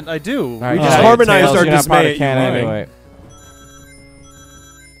 No! Yeah, I do. All right, just yeah, harmonized Tails, our you're not part of dismay at you canon lying. anyway.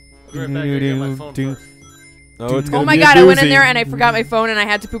 I'll be right back. I gotta get my phone first. oh, it's oh gonna my be a god, I went in doozy. there and I forgot my phone and I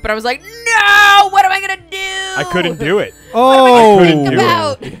had to poop and I was like, no! What am I gonna do? I couldn't do it. Oh! I couldn't do it.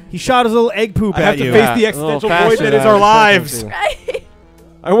 About? He shot his little egg poop I at have to you. face Yeah, the a existential little void faster that is than our I was lives. expecting to. Right?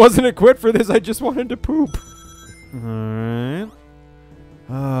 I wasn't equipped for this. I just wanted to poop. Alright.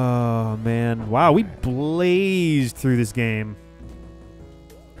 Oh, man. Wow, we blazed through this game.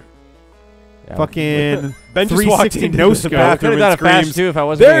 Yeah. Fucking Ben just walked 360 into no the scope. I bathroom could have and done it fast screams, too if I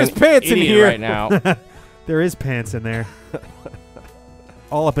wasn't "There's being an pants in idiot here." right now. There is pants in there.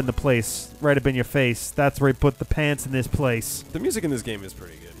 All up in the place. Right up in your face. That's where he put the pants in this place. The music in this game is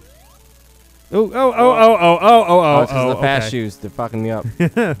pretty good. Oh, Oh, it's 'cause of the fast okay. shoes. They're fucking me up.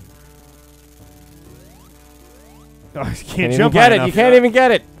 Oh, you Can't can't even jump get high it. enough. You can't even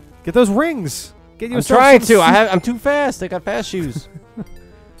get it. Get those rings. Get I'm yourself trying some to. I'm too fast. I got fast shoes.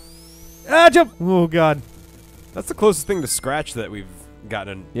 jump. Oh, God. That's the closest thing to Scratch that we've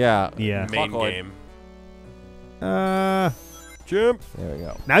gotten Yeah. Yeah. in main Clockoid. game. Jump. There we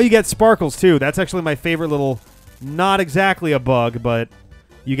go. Now you get sparkles, too. That's actually my favorite little, not exactly a bug, but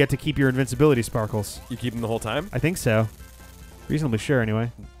you get to keep your invincibility sparkles. You keep them the whole time? I think so. Reasonably sure,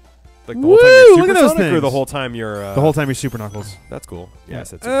 anyway. Like the whole time you're Woo! Super Look at those Sonic, or things. the whole time you're... The whole time you're Super Knuckles. That's cool. Yeah, I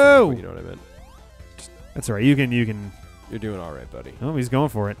said Super Oh! Sonic, but you know what I meant. That's all right. You can... You're doing all right, buddy. Oh, he's going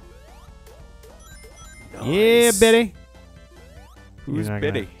for it. Nice. Yeah, Betty. Who's You're not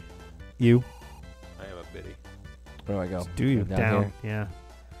gonna- Biddy? You. I am a Biddy. Where do I go? Do you? Down Down. here? Yeah.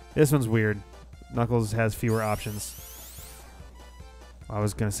 This one's weird. Knuckles has fewer options. I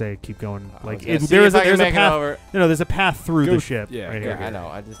was gonna say keep going. Like there's there's a path. path. No, there's a path through Go- the ship. yeah, right go here. Yeah, I know.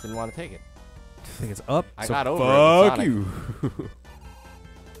 I just didn't want to take it. I think it's up. I So got over it. fuck with you.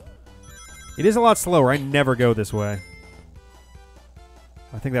 It is a lot slower. I never go this way.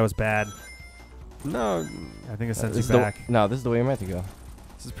 I think that was bad. No, I think it sends This you is back. no, this is the way you're meant to go.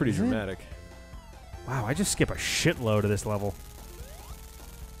 this is pretty Is it? dramatic. Wow, I just skip a shitload of this level.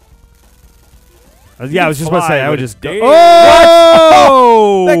 Yeah, I was just about to say I would just go. Damn.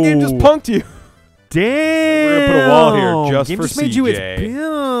 Oh! That game just punked you. Damn! We're gonna put a wall here just game for just made you its CJ.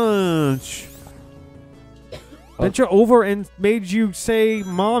 bitch. Bent you over and made you say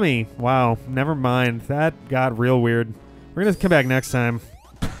 "mommy." Wow, never mind. That got real weird. We're gonna come back next time.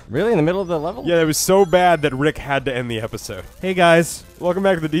 Really, in the middle of the level? Yeah, it was so bad that Rick had to end the episode. Hey guys, Welcome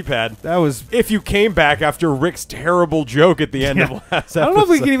back to the D-pad. that was. If you came back after Rick's terrible joke at the end Yeah. of last episode. I don't know if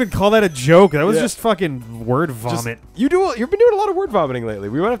we can even call that a joke. That was Yeah. just fucking word Just- vomit. you've been doing a lot of word vomiting lately.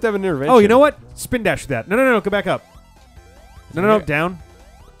 We might have to have an intervention. Oh, you know what? Spin dash that. No. Go back up. No. Okay. Down.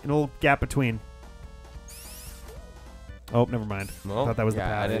 And a little gap between. Oh, never mind. Well, I thought that was Yeah,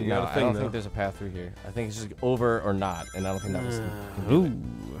 the I path. didn't You know. got a I thing, don't though. think there's a path through here. I think it's just over or not, and I don't think that was. Ooh.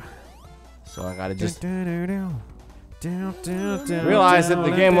 So I gotta just Realize realize that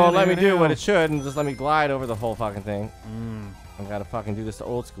the game won't let me do what it should, and just let me glide over the whole fucking thing. I gotta fucking do this the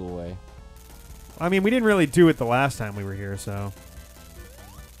old school way. I mean, we didn't really do it the last time we were here, so.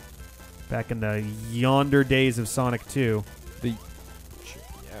 Back in the yonder days of Sonic 2. Yeah.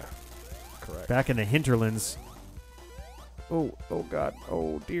 Correct. Back in the hinterlands. Oh God.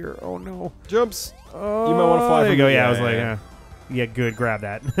 Oh, dear. Oh, no. Jumps. Oh, You might wanna fly There you from go. the- Yeah, I was yeah, like, yeah. yeah, good. Grab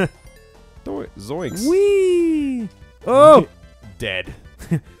that. Zoinks. Whee! Oh! Dead.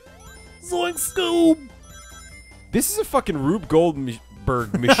 Zoinks, Scoob! This is a fucking Rube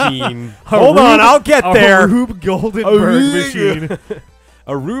Goldberg machine. A Hold on, Rube- I'll get a there. Rube Goldenberg machine.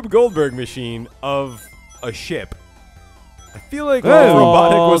 A Rube Goldberg machine of a ship. I feel like Oh.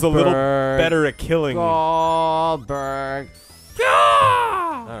 Robotnik was a little Goldberg. better at killing. All Goldberg.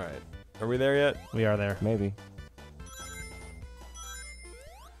 right. Are we there yet? We are there. Maybe.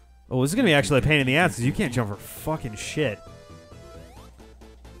 Oh, this is going to be actually a pain in the ass because you can't jump for fucking shit.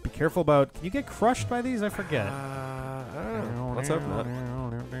 Be careful about... Can you get crushed by these? I forget. I don't know. Let's hope not.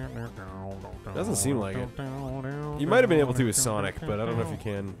 Doesn't seem like it. You might have been able to with Sonic, but I don't know if you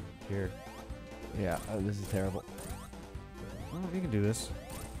can here. Yeah, this is terrible. Well, you can do this.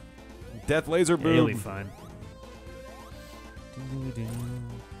 Death laser Yeah, you'll be boom. fine.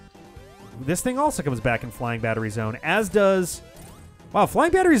 This thing also comes back in Flying Battery Zone, as does... Wow,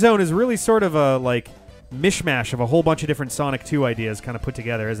 Flying Battery Zone is really sort of a, like, mishmash of a whole bunch of different Sonic 2 ideas kind of put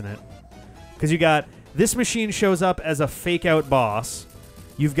together, isn't it? Because you got... This machine shows up as a fake-out boss.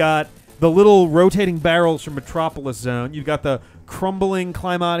 You've got the little rotating barrels from Metropolis Zone. You've got the crumbling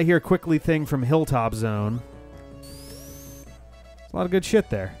climb-out-of-here-quickly thing from Hilltop Zone. There's a lot of good shit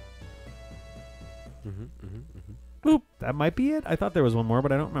there. Boop. That might be it. I thought there was one more,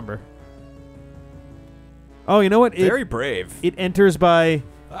 but I don't remember. Oh, you know what? Very brave. It enters by...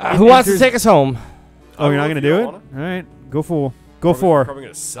 Who wants to take us home? Oh, you're not going to do it? All right. Go for. Go for. Probably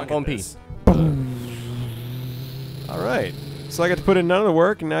gonna suck I'm at going this. All right. So I get to put in none of the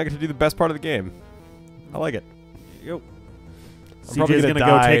work, and now I get to do the best part of the game. I like it. Yo. I'm probably CJ's gonna going to go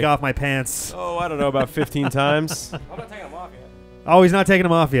die. take off my pants. Oh, I don't know, about 15 times. I'm not taking them off yet. Oh, he's not taking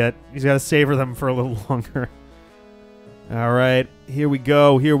them off yet. He's got to savor them for a little longer. All right. Here we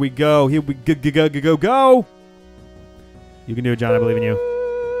go. Here we go. Here we go. You can do it, John. I believe in you.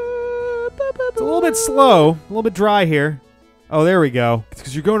 It's a little bit slow. A little bit dry here. Oh, there we go. It's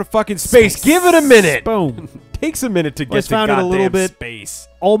because you're going to fucking space. Give it a minute. Boom. Takes a minute to Well, I get to found it a goddamn little bit- space.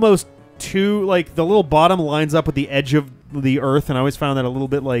 Almost too, like, the little bottom lines up with the edge of the Earth, and I always found that a little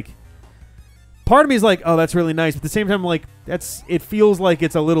bit, like, part of me is like, oh, that's really nice. But at the same time, like, it feels like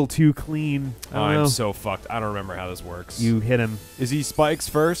it's a little too clean. I'm so fucked. I don't remember how this works. You hit him. Is he spikes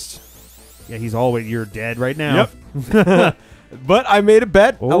first? Yeah, he's always. You're dead right now. Yep. But I made a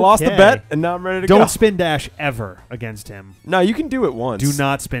bet. I lost the bet, and now I'm ready to go. Don't spin dash ever against him. No, you can do it once. Do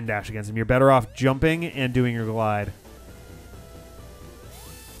not spin dash against him. You're better off jumping and doing your glide.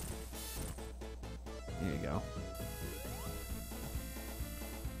 There you go.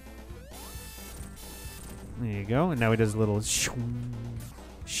 There you go. And now he does a little shoom,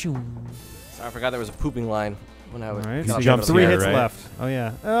 shoom. Sorry, I forgot there was a pooping line when I was. All right, so so you jump got 3 scare, hits right? left. Oh,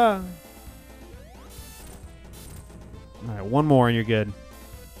 yeah. All right, one more and you're good.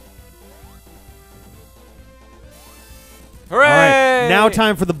 Hooray! All right, now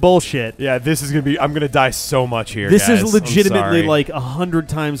time for the bullshit. Yeah, this is gonna be. I'm gonna die so much here. This guys. is I'm legitimately sorry. like 100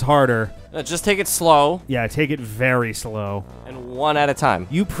 times harder. Just take it slow Yeah, take it very slow. and one at a time.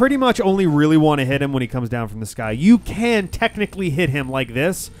 You pretty much only really want to hit him when he comes down from the sky. You can technically hit him like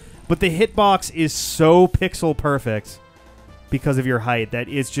this, but the hitbox is so pixel perfect because of your height that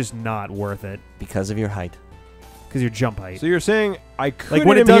it's just not worth it. Because of your height. Because your jump height. So you're saying I could Like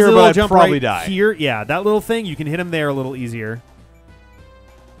when hit it him does here, a little but I'd jump probably right die. here, yeah, that little thing, you can hit him there a little easier.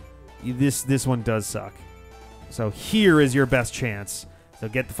 This one does suck. So here is your best chance. So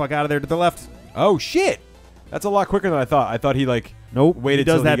get the fuck out of there to the left. Oh shit! That's a lot quicker than I thought. I thought he like Nope. waited he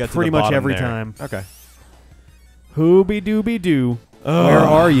does till that he got to pretty the much bottom every there. time. Okay. Hooby dooby doo. Where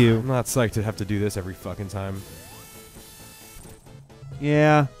are you? I'm not psyched to have to do this every fucking time.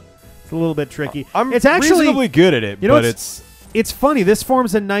 Yeah. It's a little bit tricky. It's actually reasonably good at it, you know, but it's funny. This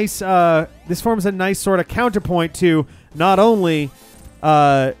forms a nice sort of counterpoint to not only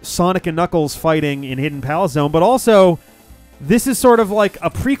Sonic and Knuckles fighting in Hidden Palace Zone, but also this is sort of like a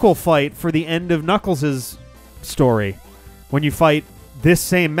prequel fight for the end of Knuckles' story when you fight this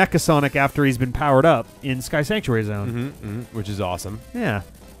same Mecha Sonic after he's been powered up in Sky Sanctuary Zone. which is awesome. Yeah.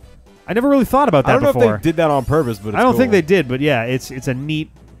 I never really thought about that before. I don't know if they did that on purpose, but it's I don't think cool. they did, but yeah, it's a neat.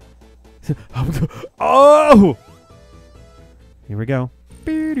 Oh! Here we go.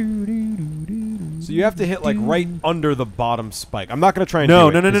 So you have to hit like right under the bottom spike. I'm not gonna try and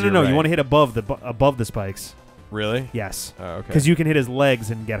No. do it 'cause you're You right. want to hit above the spikes. Really? Yes, Oh, okay. because you can hit his legs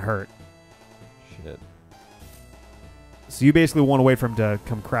and get hurt. Shit. So you basically want to wait for him to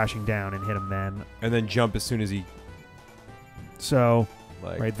come crashing down and hit him then. And then jump as soon as he So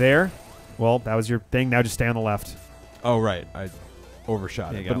like. right there. Well, that was your thing. Now just stay on the left. Oh right, I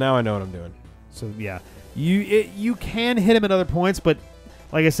overshot There it, you but go. now I know what I'm doing. So yeah, you can hit him at other points, but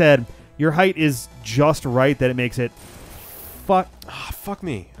like I said, your height is just right that it makes it. Fuck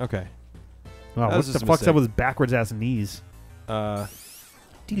me. Okay. Wow, That what was the just a fuck's up mistake. with his backwards ass knees?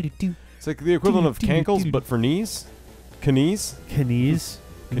 It's like the equivalent of cankles, but for knees. Knees. Knees?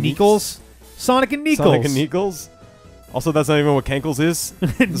 Knees? Kneekles? Sonic and Kneekles. Sonic and Knuckles. Also, that's not even what cankles is.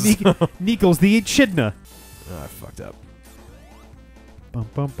 Knuckles the Echidna. Oh, I fucked up. Bum,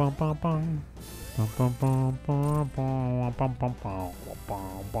 bum, bum, bum, bum. Bum, bum, bum, bum, bum, bum, bum, bum.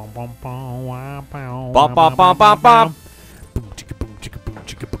 Bum, bum, bum, bum, wah, pow, Bum, wah, bum, bum, wah, bum, bum. Boom, chicka, boom, chicka, boom,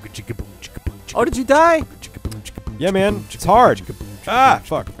 chicka, boom, chicka, boom, chicka, boom, chicka, Oh, did you die? chicka, boom, chicka, boom, Yeah, chicka, man, boom, it's chicka, hard. boom, chicka, boom, chicka, Ah, boom,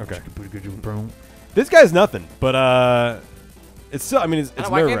 fuck. chicka, Okay. chicka, boom, chicka, boom. This guy's nothing, but it's still. I mean, it's Why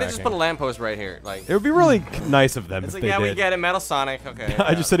can't they nerve-wracking. just put a lamppost right here? Like, It would be really nice of them it's if like, they yeah, did. we get it, Metal Sonic. Okay.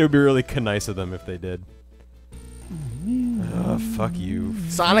 I just said it would be really nice of them if they did. Fuck you,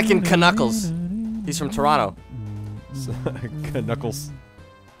 Sonic and Knuckles. He's from Toronto. Knuckles.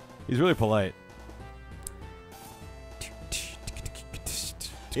 He's really polite.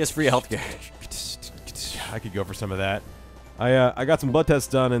 He has free healthcare. I could go for some of that. I got some blood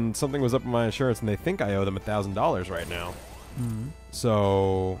tests done, and something was up in my insurance, and they think I owe them $1,000 right now.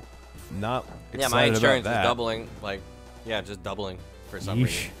 So, not Yeah, excited my about insurance is that. doubling. Like, yeah, just doubling for some Yeesh.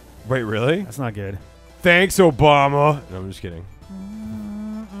 reason. Wait, really? That's not good. Thanks, Obama. No, I'm just kidding.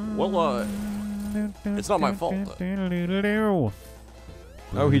 Well, it's not my fault.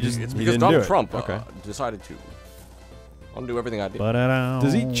 Oh, he just It's he because didn't Donald do it. Trump Okay. decided to undo everything I did.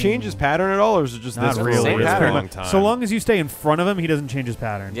 Does he change his pattern at all, or is it just Not this really. Same for a pattern. long time? So long as you stay in front of him, he doesn't change his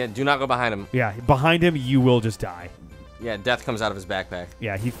pattern. Yeah, do not go behind him. Yeah, behind him, you will just die. Yeah, death comes out of his backpack.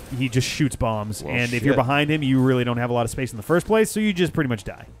 Yeah, he just shoots bombs, Well, and if you're shit. behind him, you really don't have a lot of space in the first place, so you just pretty much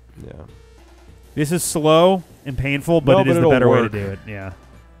die. Yeah. This is slow and painful, but No, it is but the it'll better way to work. do it. Yeah.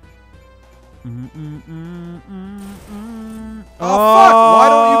 Oh, fuck! Why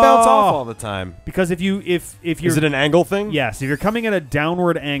don't you bounce off all the time? Because if you're Is it an angle thing? yes, if you're coming at a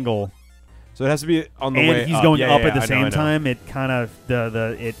downward angle So it has to be on the and way he's up. going Yeah, up yeah, at the I know, same I know. time, it kind of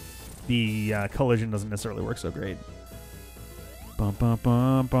the collision doesn't necessarily work so great.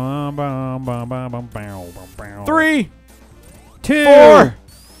 Three, 2, 4.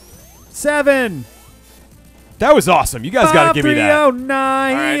 7. That was awesome. You guys got to give me that. 309.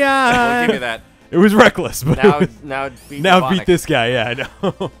 All right, we'll give you that. It was reckless, but Now, it was, now beat now Robotnik. beat this guy. Yeah, I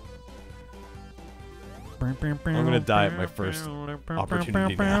know. I'm gonna die at my first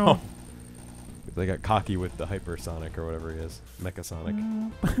opportunity now. They got cocky with the hypersonic or whatever he is, Mechasonic,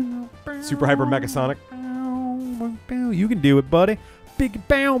 super hyper Mechasonic. You can do it, buddy. Big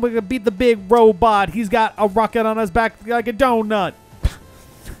bow, we're gonna beat the big robot. He's got a rocket on his back like a donut.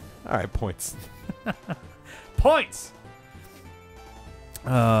 All right, points. Points.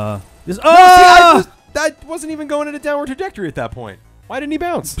 This. No, see, that wasn't even going in a downward trajectory at that point. Why didn't he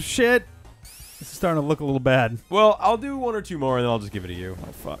bounce? Shit. This is starting to look a little bad. Well, I'll do one or two more and then I'll just give it to you.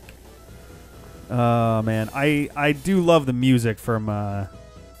 Oh fuck. Man, I do love the music from the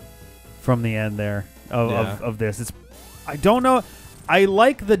end there of this. It's I don't know. I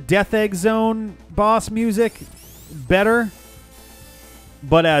like the Death Egg Zone boss music better,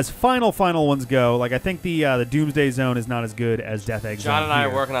 but as final ones go, like I think the Doomsday Zone is not as good as Death Egg Zone. John and I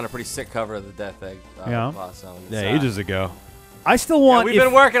here. are working on a pretty sick cover of the Death Egg boss zone. It's, Yeah, ages ago. I still want. we've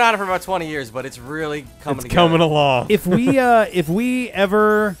been working on it for about 20 years, but it's really coming together. Coming along. If we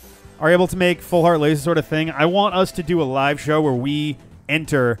ever are able to make Full Heart Laser sort of thing, I want us to do a live show where we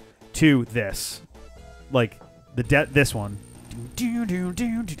enter to this, like this one,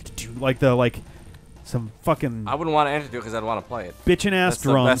 like some fucking. I wouldn't want to enter to it because I'd want to play it. Bitchin' ass That's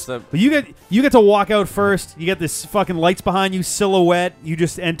the drums. best But you get to walk out first. You get this fucking lights behind you, silhouette. You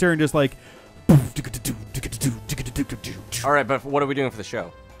just enter and just like. All right, but what are we doing for the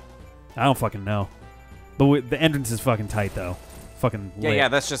show? I don't fucking know. But the entrance is fucking tight though. Fucking lit. Yeah,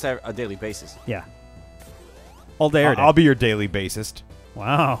 that's just a daily basis. Yeah. All day every day. I'll be your daily bassist.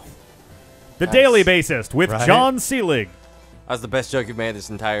 Wow. The Nice. Daily Bassist with Right? John Seelig. That's the best joke you've made this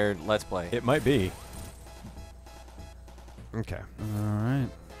entire Let's Play. It might be. Okay. All right.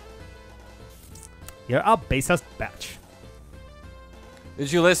 You're a bassist batch.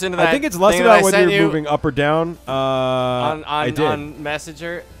 Did you listen to that? I think it's less thing that I about whether sent you're you moving up or down. on I did. on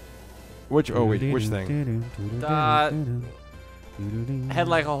Messenger. Which? Oh wait, which thing? Head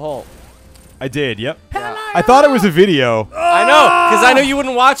like a hole. I did. Yep. Yeah. I thought it was a video. I know, because I know you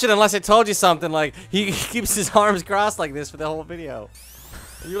wouldn't watch it unless I told you something. Like he keeps his arms crossed like this for the whole video.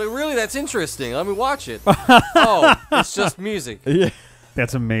 And you're like, really? That's interesting. Let me watch it. Oh, it's just music. Yeah.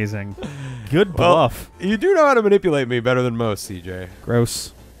 That's amazing. Good Well, bluff. you do know how to manipulate me better than most, CJ.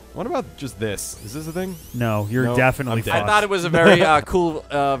 Gross. What about just this? Is this a thing? No, you're No, definitely I'm dead. fucked. I thought it was a very cool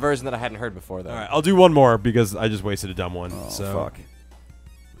version that I hadn't heard before, though. All right, I'll do one more because I just wasted a dumb one. Oh, so fuck.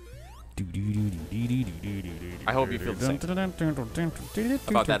 I hope you feel the same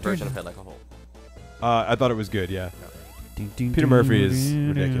about that version of Head Like a Hole. I thought it was good. Yeah. Peter Murphy is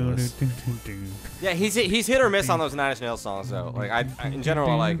ridiculous. Yeah, he's hit or miss on those Nine Inch Nails songs, though. Like I in general,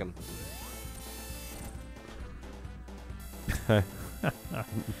 I like him.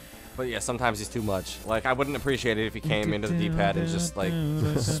 But yeah, sometimes he's too much. Like I wouldn't appreciate it if he came into the D-pad and just like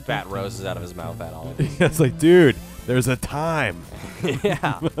spat roses out of his mouth at all. It's like, dude, there's a time.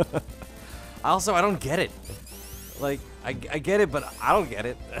 Yeah. Also, I don't get it. Like I get it, but I don't get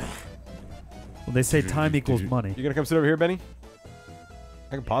it. Well, they say time equals money. You gonna come sit over here, Benny?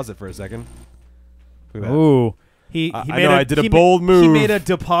 I can pause it for a second. Look at that. Ooh. He I made know, I did a bold move. He made a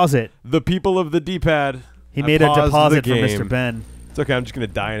deposit. The people of the D-pad. He I made a paused deposit the for game. Mr. Ben. It's okay. I'm just gonna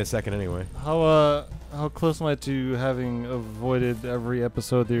die in a second anyway. How close am I to having avoided every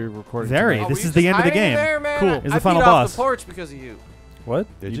episode that you're recording? Very. tonight? This were you is the just end of the hiding game. There, man? Cool. Is the I final beat boss. off the porch because of you.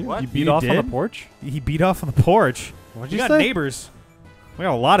 What? Did you? What? You beat You off on did? the porch? He beat off on the porch. What'd We you got say? neighbors. We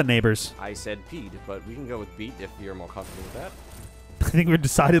got a lot of neighbors. I said Pete, but we can go with beat if you're more comfortable with that. I think we're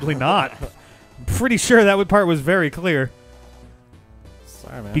decidedly not. I'm pretty sure that part was very clear.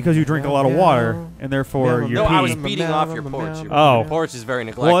 Sorry, man. Because you drink a lot of water, and therefore you No, pee. I was beating off your porch. Your Oh. porch is very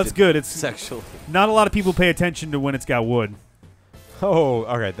neglected. Well, it's good. It's sexually. not a lot of people pay attention to when it's got wood. Oh,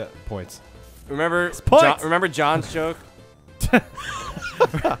 all right. That points. Remember, points. remember John's joke?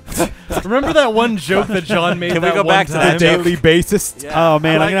 Remember that one joke that John made? Can we that go one back to that time? joke? Daily basis. Oh,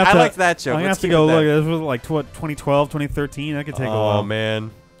 man, I'm gonna have I to- liked that joke. I'm going to have Let's to keep go it look. there. This was like 2012, 2013. That could take a Oh while.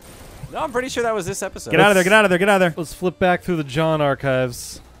 man. No, I'm pretty sure that was this episode. Get out of there. Get out of there. Get out of there. Let's flip back through the John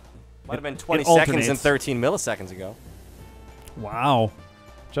archives. Might have been 20 It seconds alternates. and 13 milliseconds ago. Wow.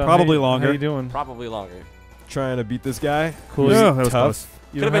 John, Probably how longer. How you doing? Probably longer. Trying to beat this guy. Cool. No, You- that was tough. close.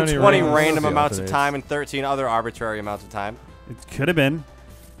 you Could have don't been any 20 rings? random The amounts of alternates. time and 13 other arbitrary amounts of time. It could have been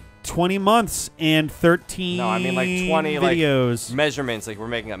 20 months and 13 No, I mean like 20 videos. like measurements. Like we're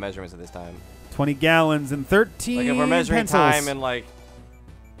making up measurements at this time. 20 gallons and 13 Like if we're measuring pencils. time in like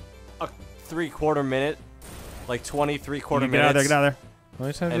a 3/4 minute, like 23/4 minutes. Get out of there, get out of there. How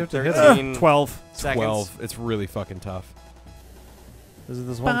many times do you And have to hit 13 it? 12. seconds. 12. It's really fucking tough. Is it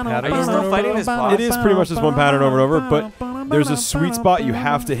this one Are pattern? Are you still fighting this boss? It is pretty much just one pattern over and over, but there's a sweet spot you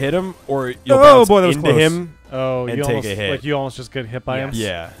have to hit him, or you'll Oh, bounce boy, that was into close. him. Oh, and you take almost, a hit. Like you almost just get hit by him? Yes.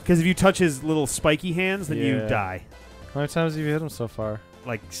 Yeah. Because if you touch his little spiky hands, then you Yeah. die. How many times have you hit him so far?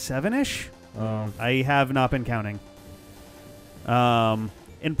 Like 7-ish? Oh. I have not been counting.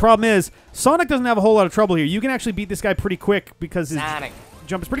 And problem is, Sonic doesn't have a whole lot of trouble here. You can actually beat this guy pretty quick because his Sonic.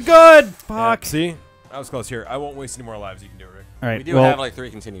 jump is pretty good. Fuck. Yeah, see? I was close here. I won't waste any more lives. You can do it, Rick. All right. We do well, have like 3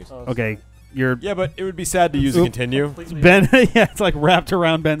 continues. okay. You're Yeah, but it would be sad to use a Oop. continue. Ben. Yeah, it's like wrapped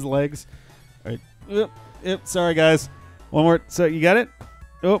around Ben's legs. All right. Yep. Sorry, guys. One more. So you got it?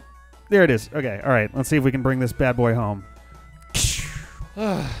 Oh, there it is. Okay. All right. Let's see if we can bring this bad boy home.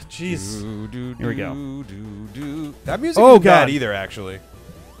 Jeez. Here we go. That music Oh, isn't bad God. either, actually.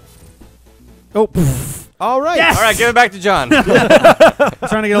 Oh, poof. All right. Yes! All right, give it back to John. I'm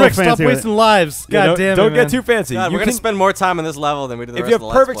trying to get a Rick, little stop fancy with it. wasting lives. Yeah, God damn it, don't man. get too fancy. God, You we're going to can- spend more time on this level than we do the if rest you of have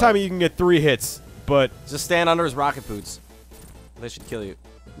the perfect Let's Play. timing, you can get 3 hits. But Just stand under his rocket boots. They should kill you.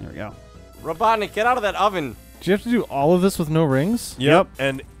 There we go. Robotnik, get out of that oven. Do you have to do all of this with no rings? yep.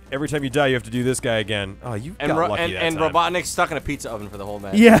 And every time you die, you have to do this guy again. Oh, you And, got lucky that and time. Robotnik's stuck in a pizza oven for the whole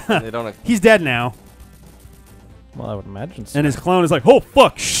match. Yeah. They don't. He's dead now. Well, I would imagine so. And his clone is like, oh,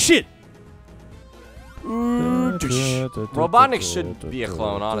 fuck, shit. Robotnik should be a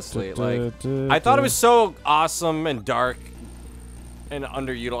clone, honestly. Like, I thought it was so awesome and dark and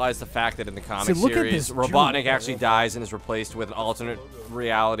underutilized the fact that in the comic look at series, this Robotnik actually dies and is replaced with an alternate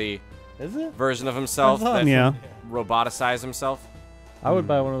reality Is it? version of himself that Yeah. roboticized himself. I would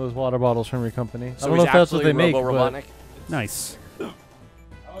buy one of those water bottles from your company. So I don't he's know if that's what actually they make, but Robotnik. Nice.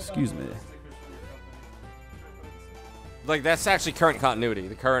 Excuse me. Like, that's actually current continuity.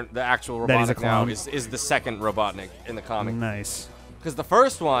 The actual That he's a Robotnik now clone. is the second Robotnik in the comic. Nice. Because the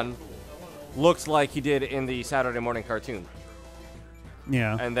first one looks like he did in the Saturday morning cartoon.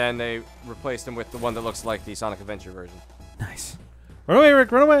 Yeah. And then they replaced him with the one that looks like the Sonic Adventure version. Nice. run away,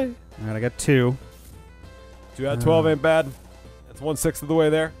 Rick, run away. All right, I got 2. 2 out of 12 ain't bad. That's 1/6 of the way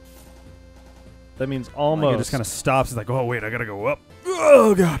there. That means Like, almost. it just kind of stops. It's like, oh, wait, I got to go up.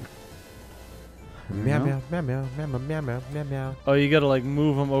 Oh, God. Meow, meow, meow, meow, meow, meow, meow, meow, meow. Oh, you gotta like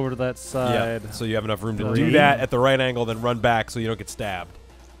move them over to that side. Yeah, so you have enough room to 3. do that at the right angle, then run back so you don't get stabbed.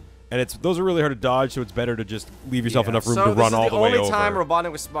 And those are really hard to dodge, so it's better to just leave yourself Yeah. enough room So to run all the way this over. is the only time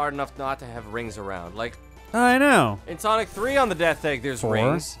Robotnik was smart enough not to have rings around. Like, I know. in Sonic 3 on the Death Egg, there's 4.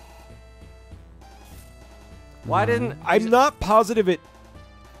 rings. Why didn't... I'm not positive it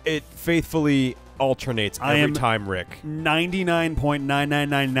faithfully alternates I every am- time, Rick.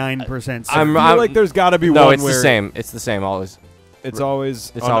 99.9999% I feel like there's got to be No, one it's where the same. It's the same always. it's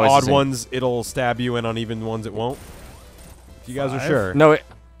always It's on always the odd same. ones it'll stab you, and on even ones it won't. If you guys are 5? sure. No,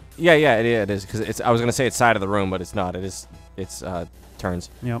 yeah, it is. Because I was going to say it's side of the room, but it's not. It's turns.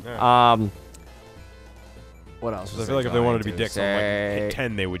 Yep. What else? 'Cause was I feel like if they going wanted to be dicks on like say? hit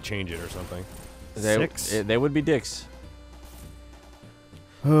 10, they would change it or something. 6. They would be dicks.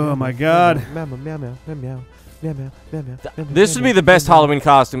 Oh, my God. Meow, meow, meow, meow, meow, meow, meow, meow, meow, meow, This would be the best Halloween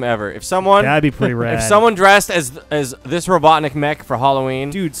costume ever. If someone... That'd be pretty rad. If someone dressed as this Robotnik mech for Halloween,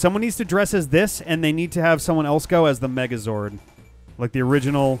 Dude, someone needs to dress as this, and they need to have someone else go as the Megazord. Like the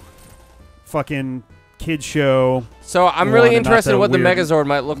original fucking kid show. so I'm one really and not interested the in what the weird Megazord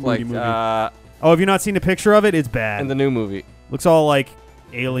might look moody like movie. in Oh, have you not seen a picture of it? It's bad. the new movie. Looks all like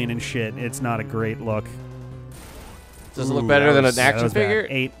alien and shit. It's not a great look. Does it look Ooh, better that than was- an That action was bad. figure?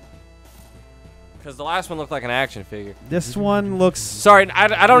 8. Because the last one looked like an action figure. This one looks... Sorry,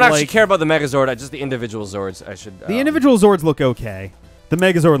 I don't actually Like- care about the Megazord. Just the individual Zords. I should. The individual Zords look okay. The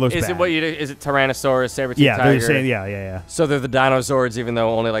Megazord looks Is bad. it what you? Is it Tyrannosaurus, Saber-tooth Yeah, tiger? they're saying, yeah. So they're the Dinozords, even though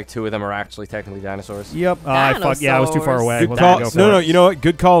only like 2 of them are actually technically dinosaurs. Yep. I was too far away. I Good wasn't call. gonna go for No, it. you know what?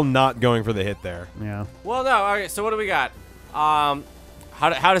 Good call not going for the hit there. Yeah. Well, no. Okay, so what do we got?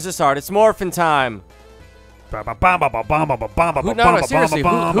 How does this start? It's Morphin time. No, seriously, who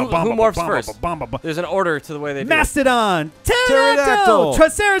morphs first? There's an order to the way they do it. Mastodon, Pterodactyl, Pterodactyl,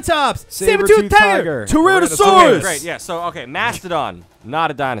 Triceratops, Saber-tooth Saber-tooth tiger, tiger, Tyrannosaurus. Okay, great. Yeah. So Mastodon,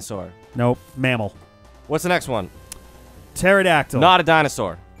 not a dinosaur. Nope, mammal. What's the next one? Pterodactyl. Not a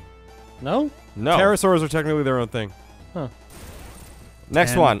dinosaur. No? No. Pterosaurs are technically their own thing.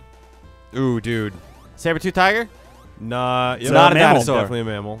 Next And- one. Ooh, dude. Saber-tooth tiger. Nah, It's not a mammal. dinosaur. Definitely a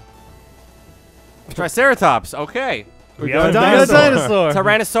mammal. Triceratops. Okay. We got a got a dinosaur.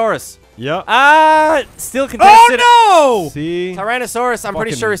 Tyrannosaurus. Yep. Still contested. Oh no! See? Tyrannosaurus, I'm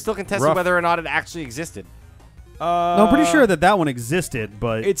pretty Fucking sure is still contested rough. whether or not it actually existed. No, I'm pretty sure that one existed,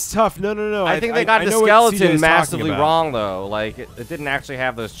 but It's tough. No. I think they got the know what CJ is skeleton talking massively about. wrong though. Like it didn't actually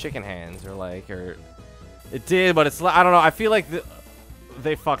have those chicken hands, or it did, but it's I don't know. I feel like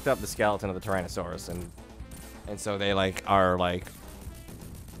they fucked up the skeleton of the Tyrannosaurus, and so they like are like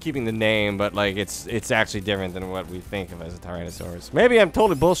keeping the name, but like it's actually different than what we think of as a Tyrannosaurus. Maybe I'm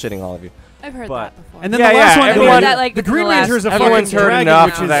totally bullshitting all of you. I've heard But- that before. and then Yeah, the last yeah, one, everyone- that, like, the within Green the last- Ranger is a fucking Everyone's heard dragon, enough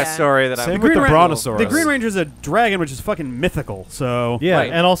which of is that story that Same I'm. with the Ra- Brontosaurus. The Green Ranger is a dragon, which is fucking mythical. So Yeah,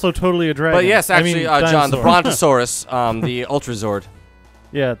 Right. and also totally a dragon. But yes, actually, I mean, John, the dinosaur. Brontosaurus, the Ultrazord,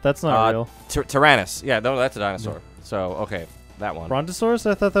 Yeah, that's not real. Tyrannus. Yeah, no, that's a dinosaur. So okay, that one. Brontosaurus?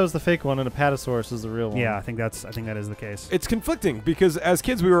 I thought that was the fake one, and Apatosaurus is the real one. yeah, I think that is the case. It's conflicting because as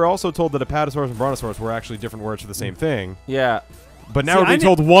kids we were also told that Apatosaurus and Brontosaurus were actually different words for the same thing. Yeah. But now See, we're being I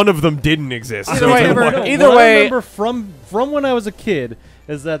told one of them didn't exist. Either So way, it's like, either what I way- remember from when I was a kid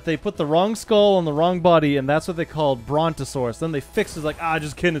is that they put the wrong skull on the wrong body, and that's what they called Brontosaurus. Then they fixed it like,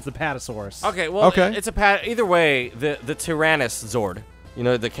 just kidding, it's Apatosaurus. Okay, well, Okay. it's either way, the Tyrannus Zord. You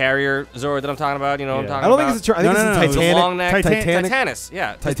know, the carrier Zord that I'm talking about? You know what I'm Yeah. talking I don't about? think it's a I think No, it's no, a no, The Titanic. long neck. Titanic. Titanus,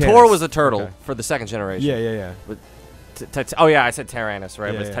 yeah. Titanus. Thor was a turtle Okay. for the second generation. Yeah. Oh, yeah, I said Tyrannus,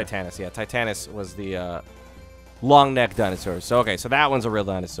 right? Yeah, But it's yeah. Titanus. Yeah, Titanus was the long neck dinosaur. So, okay, so that one's a real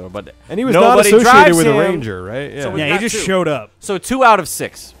dinosaur. But And he was not nobody associated drives with a him. ranger, right? Yeah. So we Yeah, he got just two. showed up. So 2 out of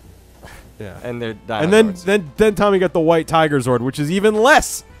 6. yeah. And they're And dinosaurs. then Tommy got the white tiger Zord, which is even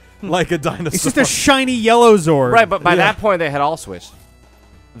less like a dinosaur. It's just a shiny yellow Zord. Right, but by Yeah. that point, they had all switched.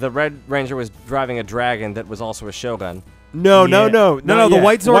 The Red Ranger was driving a dragon that was also a Shogun. No. No, the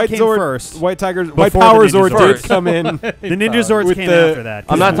white Zord came first. White Tiger, White Before Power the Ninja Zord did Zord. come in. The Ninja Zords with came the- after that.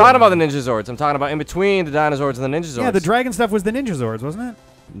 I'm not talking about the Ninja Zords. I'm talking about in between the Dinozords and the Ninja Zords. Yeah, the dragon stuff was the Ninja Zords, wasn't it?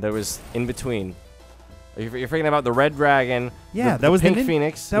 There was in between. You're forgetting about the Red Dragon. Yeah, the that was Pink the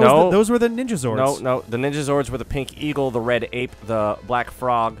Phoenix. That no, was those were the Ninja Zords. no. The Ninja Zords were the Pink Eagle, the Red Ape, the Black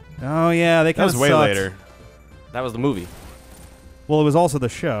Frog. Oh yeah, they That kind was of way later. That was the movie. Well, it was also the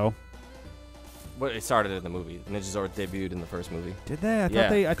show. Well, it started in the movie. Ninja Zords debuted in the first movie. Did they? I Yeah, thought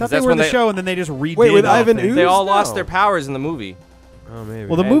they 'cause they that's were when the they- show, and then they just redid. Wait, with the whole Ivan thing. Ooze? They all No. lost their powers in the movie. Oh, maybe.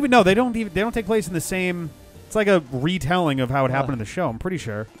 Well, the And- movie they don't take place in the same. It's like a retelling of how it happened in the show. I'm pretty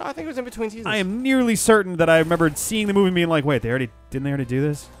sure. No, I think it was in between seasons. I am nearly certain that I remember seeing the movie and being like, "Wait, didn't they already do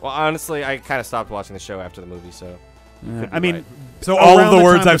this?" Well, honestly, I kind of stopped watching the show after the movie, so. could I be mean, right. So all around of the the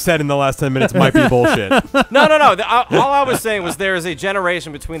words time I've that- said in the last 10 minutes might be bullshit. No. All I was saying was there is a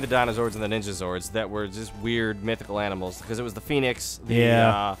generation between the Dinozords and the Ninja Zords that were just weird mythical animals because it was the Phoenix, the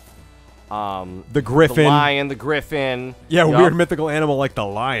Yeah. The Griffin. the lion, the griffin. Yeah, Yup. weird mythical animal like the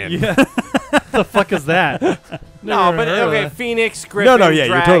lion. yeah. the fuck is that? No, Never but heard of okay, that. Phoenix, griffin, No, yeah,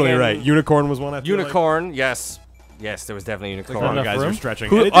 you're totally dragon, right. Unicorn was one. I feel like. Unicorn, yes, there was definitely Come unicorn. on, enough guys, room? you're stretching.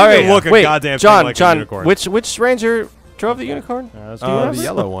 Who- It didn't all right, even look a wait, goddamn John, thing like a John, unicorn. which ranger drove the unicorn? That's the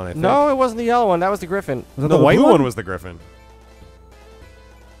yellow one, I think. No, it wasn't the yellow one. That was the griffin. Was that No, the white blue one? one was the Griffin.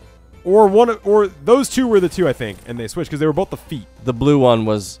 Or those two were the two, I think, and they switched because they were both the feet. The blue one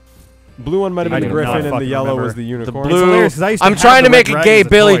was Blue one might have I been the do not Griffin, and the fucking yellow remember. was the unicorn. blue. hilarious 'cause I used to I'm have trying the to make Red a Dragon gay as a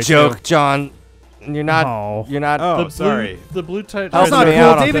Billy toy, joke, too. John. You're not. Oh. You're not. Oh, The blue, sorry. The blue tight. That's not me cool.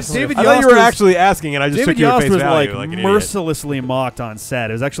 out on David this one. David I thought Yost you were was- actually asking, and I just David took you at Yost face was value like like an idiot. mercilessly mocked on set.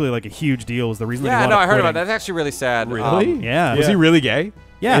 It was actually like a huge deal. It was the reason that he Yeah, wound no, up I heard about quitting. that. That's actually really sad. Really? Yeah. Was he really gay?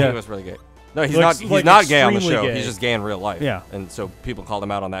 Yeah. He was really gay. No, he's Looks not. He's like not gay on the extremely show. gay. He's just gay in real life. Yeah. And so people called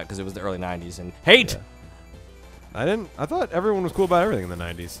him out on that because it was the early '90s and hate. I thought everyone was cool about everything in the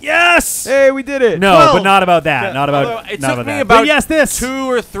 90s. Yes. Hey, we did it. No, Well, but not about that. Not about. Although it not took about me that. about But yes, this. 2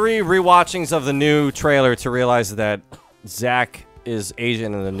 or 3 rewatchings of the new trailer to realize that Zach is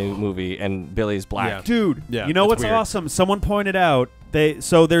Asian in the new movie and Billy's black. Yeah. Dude, Yeah, you know that's what's weird. awesome? Someone pointed out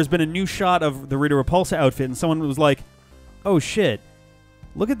there's been a new shot of the 광𝗏𝗏𝗀 outfit, and someone was like, "Oh shit,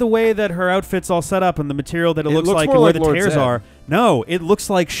 look at the way that her outfit's all set up and the material that it looks like more and where like the Lord tears Zed. are." No, it looks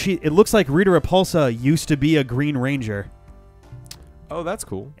like 광𝗏𝗏𝗀 used to be a Green Ranger Oh, that's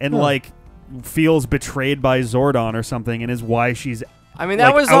cool. and like feels betrayed by Zordon or something, and is why she's. I mean, that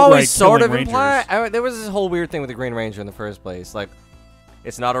Like, was outright always sort of killing implied. There was this whole weird thing with the Green Ranger in the first place. Like,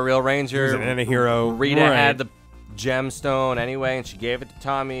 it's not a real He was Ranger. an anti-hero. Rita Right. had the gemstone anyway, and she gave it to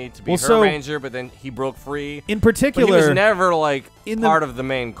Tommy to be Well, her so- Ranger, but then he broke free. In But he was particular, never, like, in the- part of the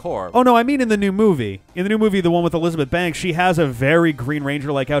main corps. oh no, I mean in the new movie. In the new movie, the one with Elizabeth Banks, she has a very Green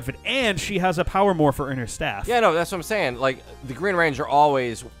Ranger-like outfit, and she has a power morpher in her staff. Yeah, no, that's what I'm saying. Like, the Green Ranger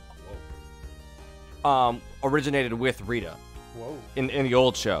always originated with Rita. in the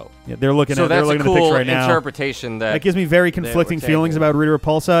old show. Yeah, they're looking So at they're that's a looking at the cool picture right now. interpretation that That gives me very conflicting taking. feelings about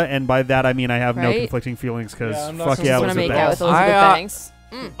𝗬𝗏𝗀𝗀𝗃, and by that I mean I have no Right? conflicting feelings because Yeah, I'm not fuck so yeah, sure it Just was want the to make out with best. Elizabeth I, Banks.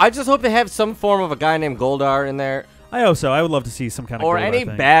 I just hope they have some form of a guy named Goldar in there, I hope so. I would love to see some kind of or Goldar any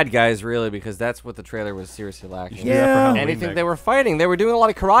thing. bad guys, really, because that's what the trailer was seriously lacking. Yeah. Anything they were fighting, they were doing a lot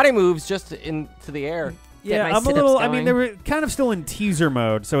of karate moves just into the air. Yeah, my I'm a sit-ups little. I going. mean, they were kind of still in teaser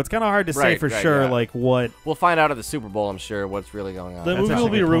mode, so it's kind of hard to say Right, for right, sure, yeah. like what. We'll find out at the Super Bowl, I'm sure, what's really going on. The That's movie will actually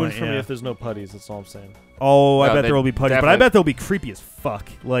be a good ruined point, for me yeah. if there's no putties. That's all I'm saying. Oh, I No, bet they there will be putties, but I definitely- bet they'll be creepy as fuck,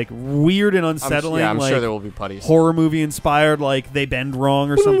 like weird and unsettling. I'm like sure there will be putties. horror movie inspired, like they bend wrong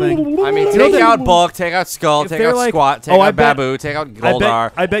or something. I mean, You know take that- out Bulk, take out Skull, If take they're out like- Squat, take oh, I out bet- Babu, take out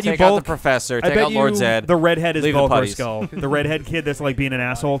Goldar, I bet you take out Bulk- the Professor, I take bet out Lord you Zed. the redhead is Leave the Bulk or putties. Skull. The redhead kid that's like being an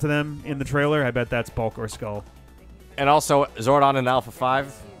asshole to them in the trailer. I bet that's Bulk or Skull. And also Zordon and Alpha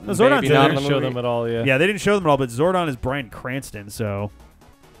 5. No, Zordon's Maybe in not there. in the Didn't show movie. them at all. Yeah. Yeah, they didn't show them at all, but Zordon is Bryan Cranston, so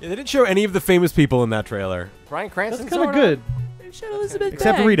Yeah, they didn't show any of the famous people in that trailer. Bryan Cranston. That's kind of good. Elizabeth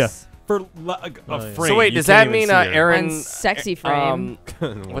except Banks. Rita. For a yeah. frame. So wait, you does that can't even mean see her. Aaron? On sexy frame.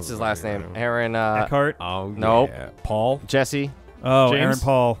 What's his last name? Aaron. Eckhart. Oh, Nope. yeah. Paul? Jesse. Oh, James? Aaron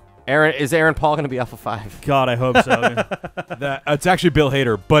Paul. Is Aaron Paul going to be Alpha 5? God, I hope so. It's actually Bill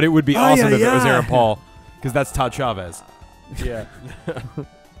Hader, but it would be awesome yeah, if it was yeah. Aaron Paul, because that's Todd Chavez. Yeah.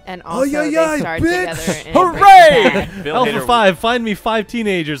 And also yeah, they yeah, starred bitch. together in Hooray! Breaking Bad. Bill Alpha Hader- 5, find me 5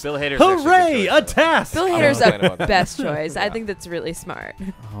 teenagers. Bill Hader's Hooray! A actually task. Bill I Hader's don't know about a that. best choice. I think that's really smart.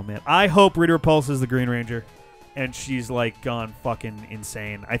 Oh man, I hope Rita Repulsa is the Green Ranger, and she's like gone fucking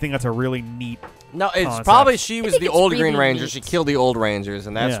insane. I think that's a really neat. No, it's Concept. probably she was think the it's old really Green Ranger. neat. She killed the old Rangers,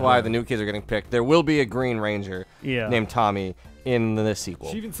 and that's Yeah. why the new kids are getting picked. There will be a Green Ranger Yeah. named Tommy in the sequel.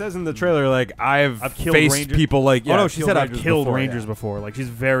 She even says in the trailer, like, I've killed faced Rangers. people like, yeah, oh no, she said I've Rangers killed before, Rangers yeah. before. Like she's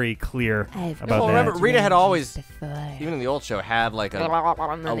very clear I've about Well, that. remember, Rita had always, Before. even in the old show, had like a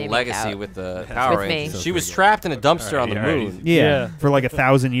And then they make legacy out. with the Power With me. Rangers. She was trapped in a dumpster on the Alright, moon. Yeah, Yeah. for like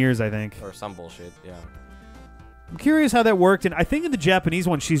 1,000 years, I think. Or some bullshit, yeah. I'm curious how that worked, and I think in the Japanese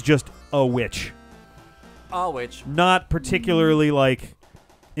one, she's just a witch, Oh, which? not particularly like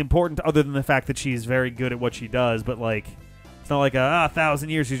important, other than the fact that she's very good at what she does. But like, it's not like 1,000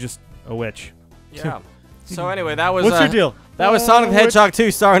 years. She's just a witch. Yeah. So anyway, that was What's your deal? That was Sonic the Hedgehog 2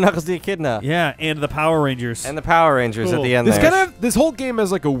 starring Knuckles the Echidna. Yeah, and the Power Rangers. And the Power Rangers at Cool. the end This there. kind of this whole game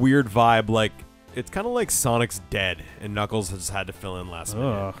has like a weird vibe. Like it's kind of like Sonic's dead, and Knuckles has had to fill in last minute.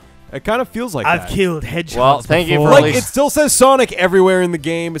 Ugh. It kind of feels like I've that. killed hedgehogs. Well, thank you before. for Like release- it still says Sonic everywhere in the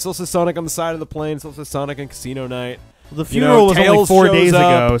game. It still says Sonic on the side of the plane. It still says Sonic in Casino Night. The You know, funeral was only Tails 4 shows days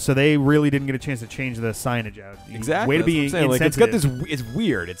up. ago, so they really didn't get a chance to change the signage out. Exactly. Way to that's what be I'm saying. Like it's got this. insensitive. It's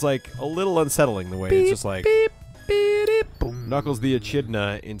weird. It's like a little unsettling the way it's just like Knuckles the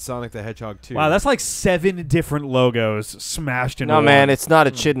Echidna in Sonic the Hedgehog 2. Wow, that's like 7 different logos smashed into No, one. man, it's not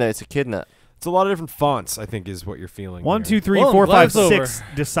Echidna, it's Echidna. it's a lot of different fonts. I think is what you're feeling. 1, here. 2, 3, Well, 4, glad 5, it's over. 6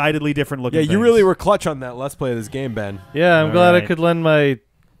 decidedly different looking. Yeah, you things. really were clutch on that Let's Play of this game, Ben. Yeah, I'm All glad I right. could lend my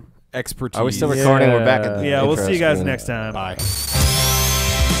Expertise. Are we still recording? We're back at the Yeah, we'll intro see you guys screen. next time. Bye.